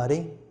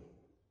somebody.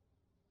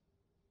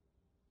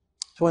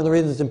 It's one of the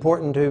reasons it's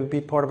important to be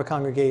part of a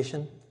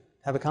congregation,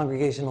 have a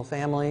congregational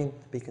family,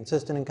 to be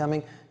consistent in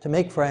coming, to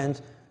make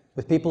friends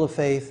with people of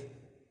faith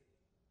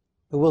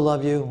who will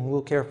love you, who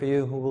will care for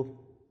you, who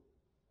will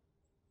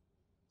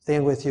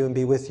stand with you and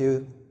be with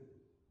you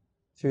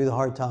through the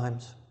hard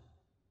times.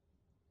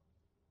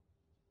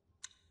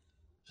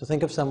 So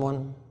think of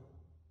someone.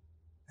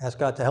 Ask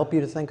God to help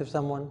you to think of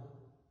someone.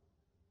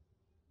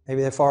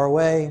 Maybe they're far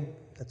away,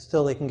 but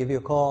still they can give you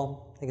a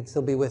call. They can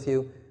still be with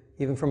you,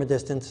 even from a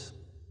distance.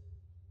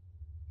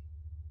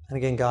 And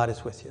again, God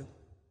is with you.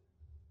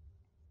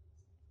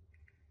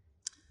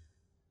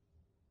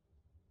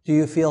 Do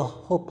you feel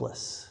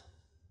hopeless?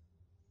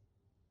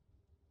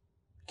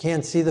 You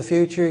can't see the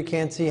future. You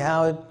can't see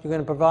how you're going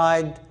to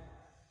provide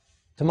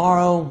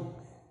tomorrow.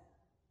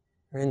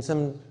 You're in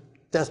some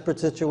desperate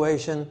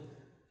situation,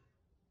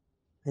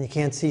 and you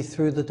can't see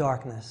through the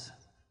darkness.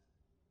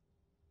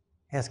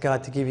 Ask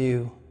God to give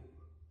you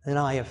an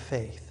eye of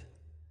faith,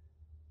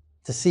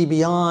 to see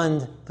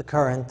beyond the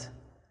current,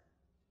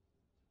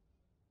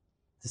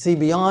 to see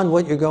beyond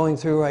what you're going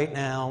through right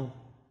now.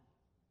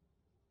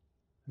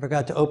 For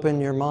God to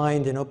open your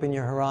mind and open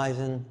your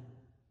horizon,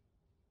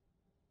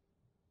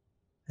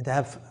 and to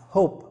have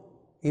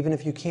hope, even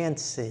if you can't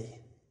see.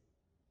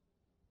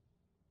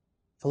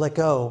 To let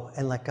go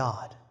and let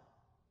God,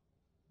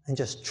 and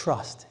just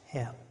trust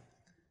Him.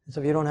 And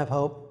so if you don't have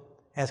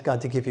hope, ask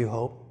God to give you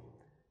hope.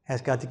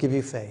 Ask God to give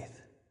you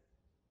faith.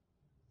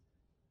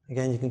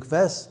 Again, you can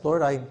confess,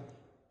 Lord, I'm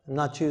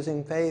not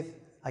choosing faith.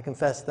 I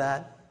confess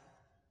that.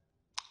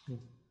 I'm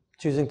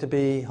choosing to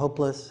be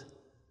hopeless.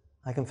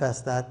 I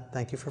confess that.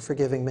 Thank you for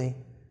forgiving me.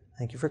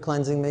 Thank you for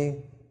cleansing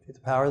me through the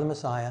power of the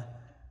Messiah.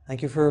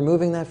 Thank you for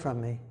removing that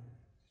from me.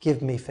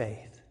 Give me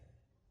faith.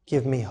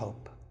 Give me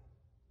hope.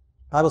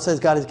 The Bible says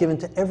God has given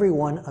to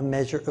everyone a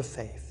measure of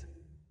faith.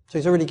 So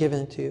He's already given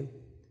it to you. And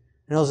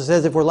it also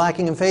says if we're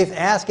lacking in faith,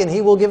 ask and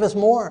He will give us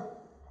more.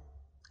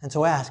 And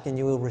so ask and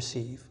you will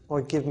receive.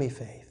 Lord, give me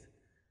faith.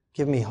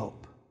 Give me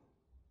hope.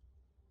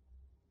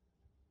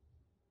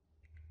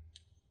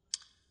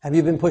 Have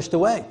you been pushed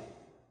away?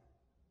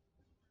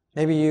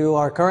 Maybe you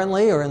are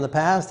currently or in the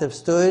past have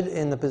stood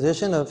in the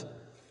position of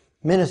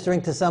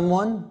ministering to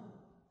someone,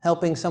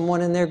 helping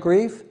someone in their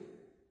grief,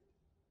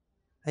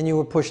 and you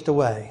were pushed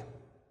away.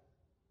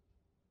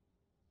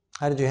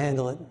 How did you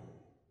handle it?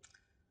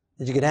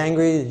 Did you get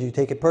angry? Did you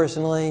take it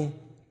personally?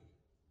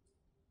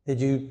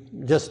 Did you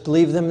just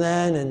leave them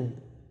then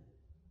and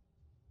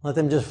let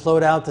them just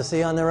float out to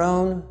sea on their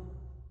own?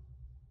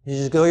 Did you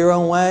just go your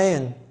own way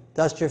and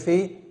dust your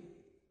feet?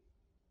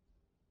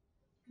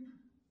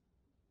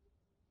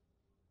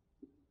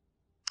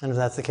 And if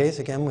that's the case,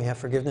 again, we have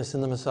forgiveness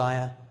in the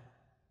Messiah.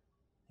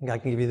 And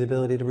God can give you the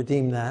ability to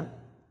redeem that,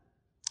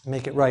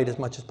 make it right as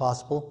much as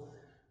possible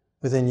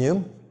within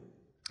you.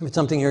 If it's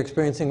something you're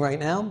experiencing right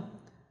now,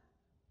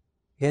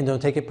 again,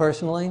 don't take it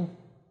personally.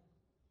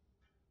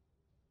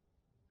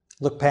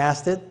 Look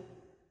past it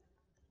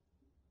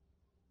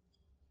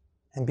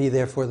and be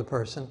there for the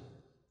person.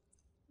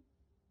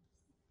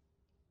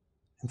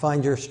 And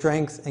find your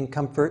strength and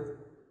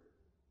comfort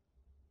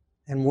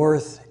and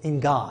worth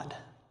in God,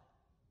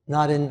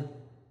 not in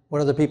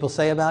what other people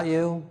say about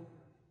you,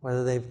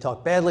 whether they've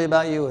talked badly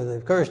about you, whether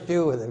they've cursed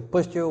you, whether they've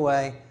pushed you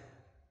away.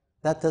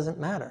 That doesn't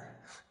matter.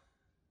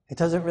 It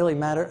doesn't really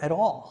matter at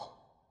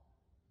all.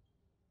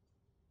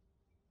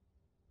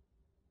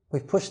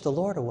 We've pushed the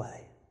Lord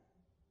away,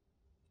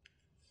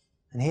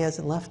 and He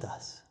hasn't left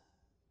us.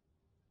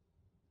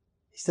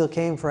 He still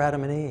came for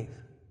Adam and Eve.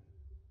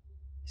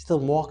 He still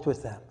walked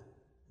with them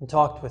and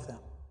talked with them.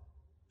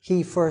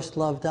 He first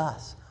loved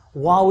us.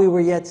 While we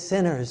were yet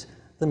sinners,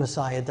 the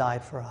Messiah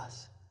died for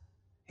us.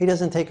 He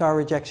doesn't take our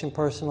rejection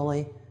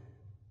personally.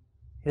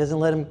 He doesn't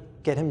let him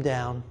get him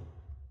down.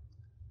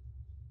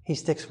 He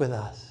sticks with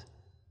us.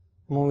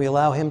 And when we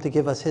allow Him to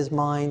give us His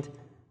mind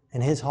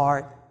and His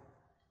heart,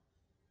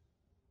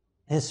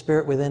 His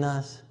Spirit within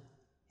us,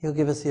 He'll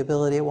give us the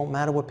ability. It won't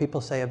matter what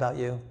people say about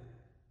you,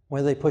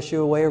 whether they push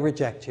you away or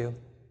reject you.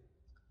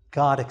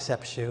 God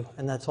accepts you,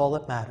 and that's all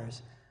that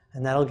matters.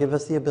 And that'll give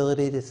us the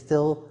ability to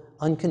still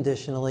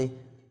unconditionally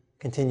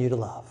continue to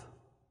love.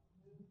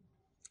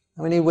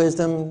 And we need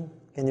wisdom,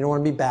 and you don't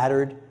want to be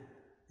battered.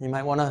 You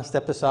might want to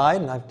step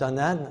aside, and I've done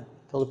that. And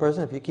I told the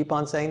person, if you keep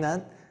on saying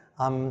that,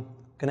 I'm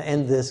going to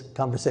end this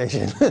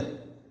conversation.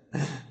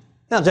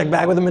 I'll check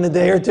back with them in a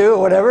day or two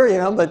or whatever,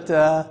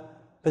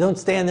 but don't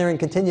stand there and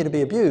continue to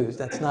be abused.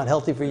 That's not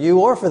healthy for you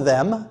or for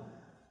them.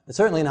 It's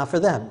certainly not for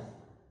them.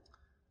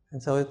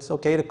 And so it's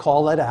okay to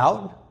call that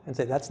out and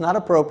say, that's not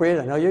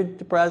appropriate. I know you're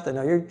depressed. I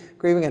know you're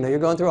grieving. I know you're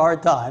going through a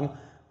hard time,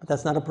 but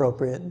that's not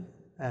appropriate.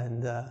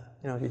 And,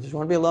 if you just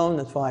want to be alone,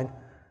 that's fine.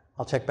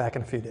 I'll check back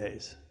in a few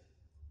days.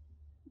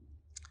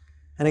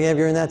 And again, if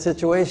you're in that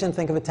situation,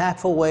 think of a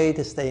tactful way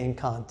to stay in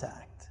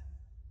contact.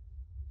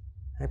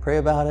 I pray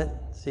about it,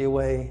 see a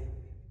way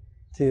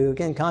to,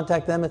 again,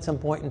 contact them at some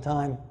point in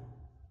time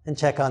and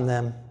check on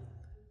them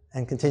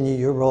and continue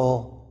your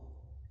role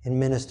in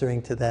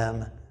ministering to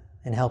them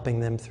and helping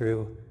them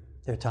through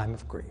their time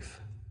of grief.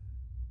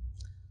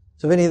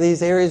 So if any of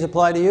these areas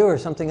apply to you or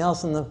something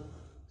else in the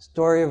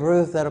story of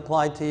Ruth that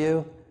applied to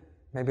you,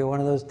 maybe one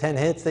of those 10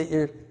 hits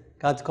that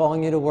God's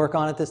calling you to work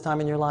on at this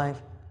time in your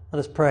life, let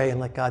us pray and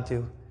let God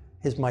do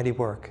His mighty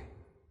work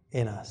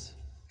in us.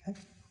 Okay?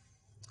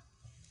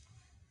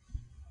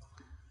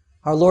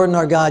 Our Lord and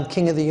our God,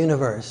 King of the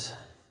universe,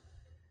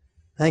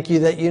 thank you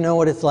that you know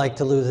what it's like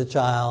to lose a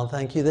child.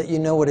 Thank you that you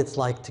know what it's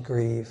like to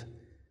grieve.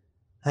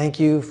 Thank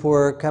you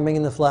for coming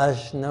in the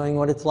flesh, knowing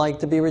what it's like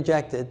to be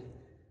rejected.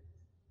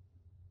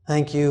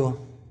 Thank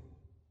you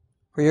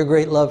for your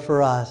great love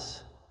for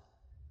us.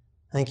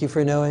 Thank you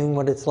for knowing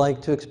what it's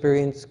like to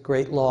experience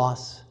great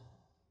loss,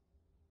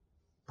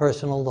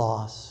 personal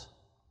loss.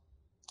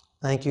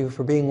 Thank you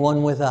for being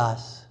one with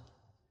us.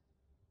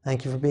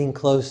 Thank you for being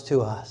close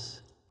to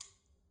us.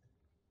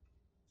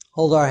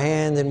 Hold our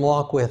hand and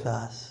walk with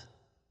us.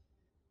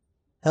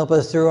 Help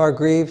us through our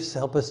griefs.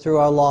 Help us through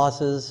our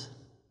losses.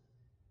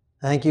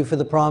 Thank you for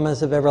the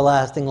promise of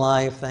everlasting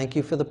life. Thank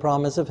you for the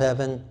promise of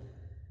heaven.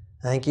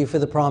 Thank you for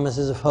the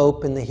promises of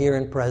hope in the here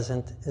and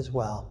present as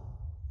well.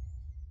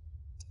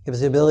 Give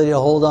us the ability to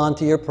hold on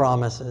to your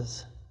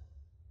promises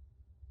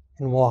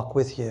and walk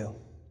with you.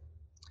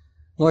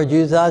 Lord,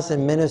 use us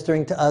in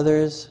ministering to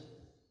others.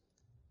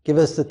 Give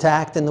us the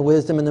tact and the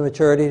wisdom and the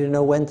maturity to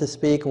know when to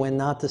speak, when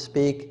not to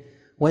speak,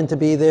 when to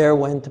be there,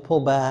 when to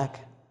pull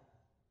back,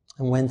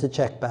 and when to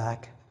check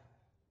back.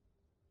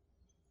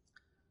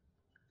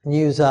 And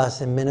use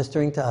us in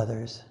ministering to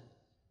others.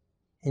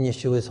 In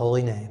Yeshua's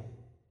holy name.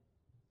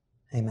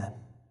 Amen.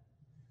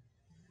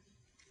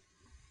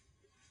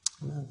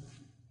 Amen.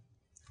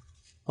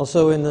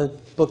 Also in the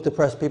book,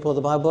 Depressed People of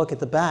the Bible book, at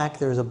the back,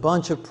 there's a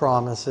bunch of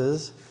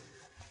promises.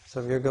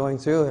 So if you're going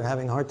through and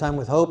having a hard time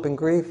with hope and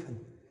grief and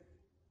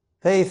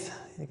faith,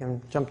 you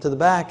can jump to the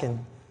back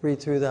and read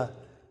through the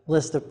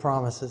list of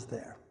promises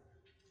there.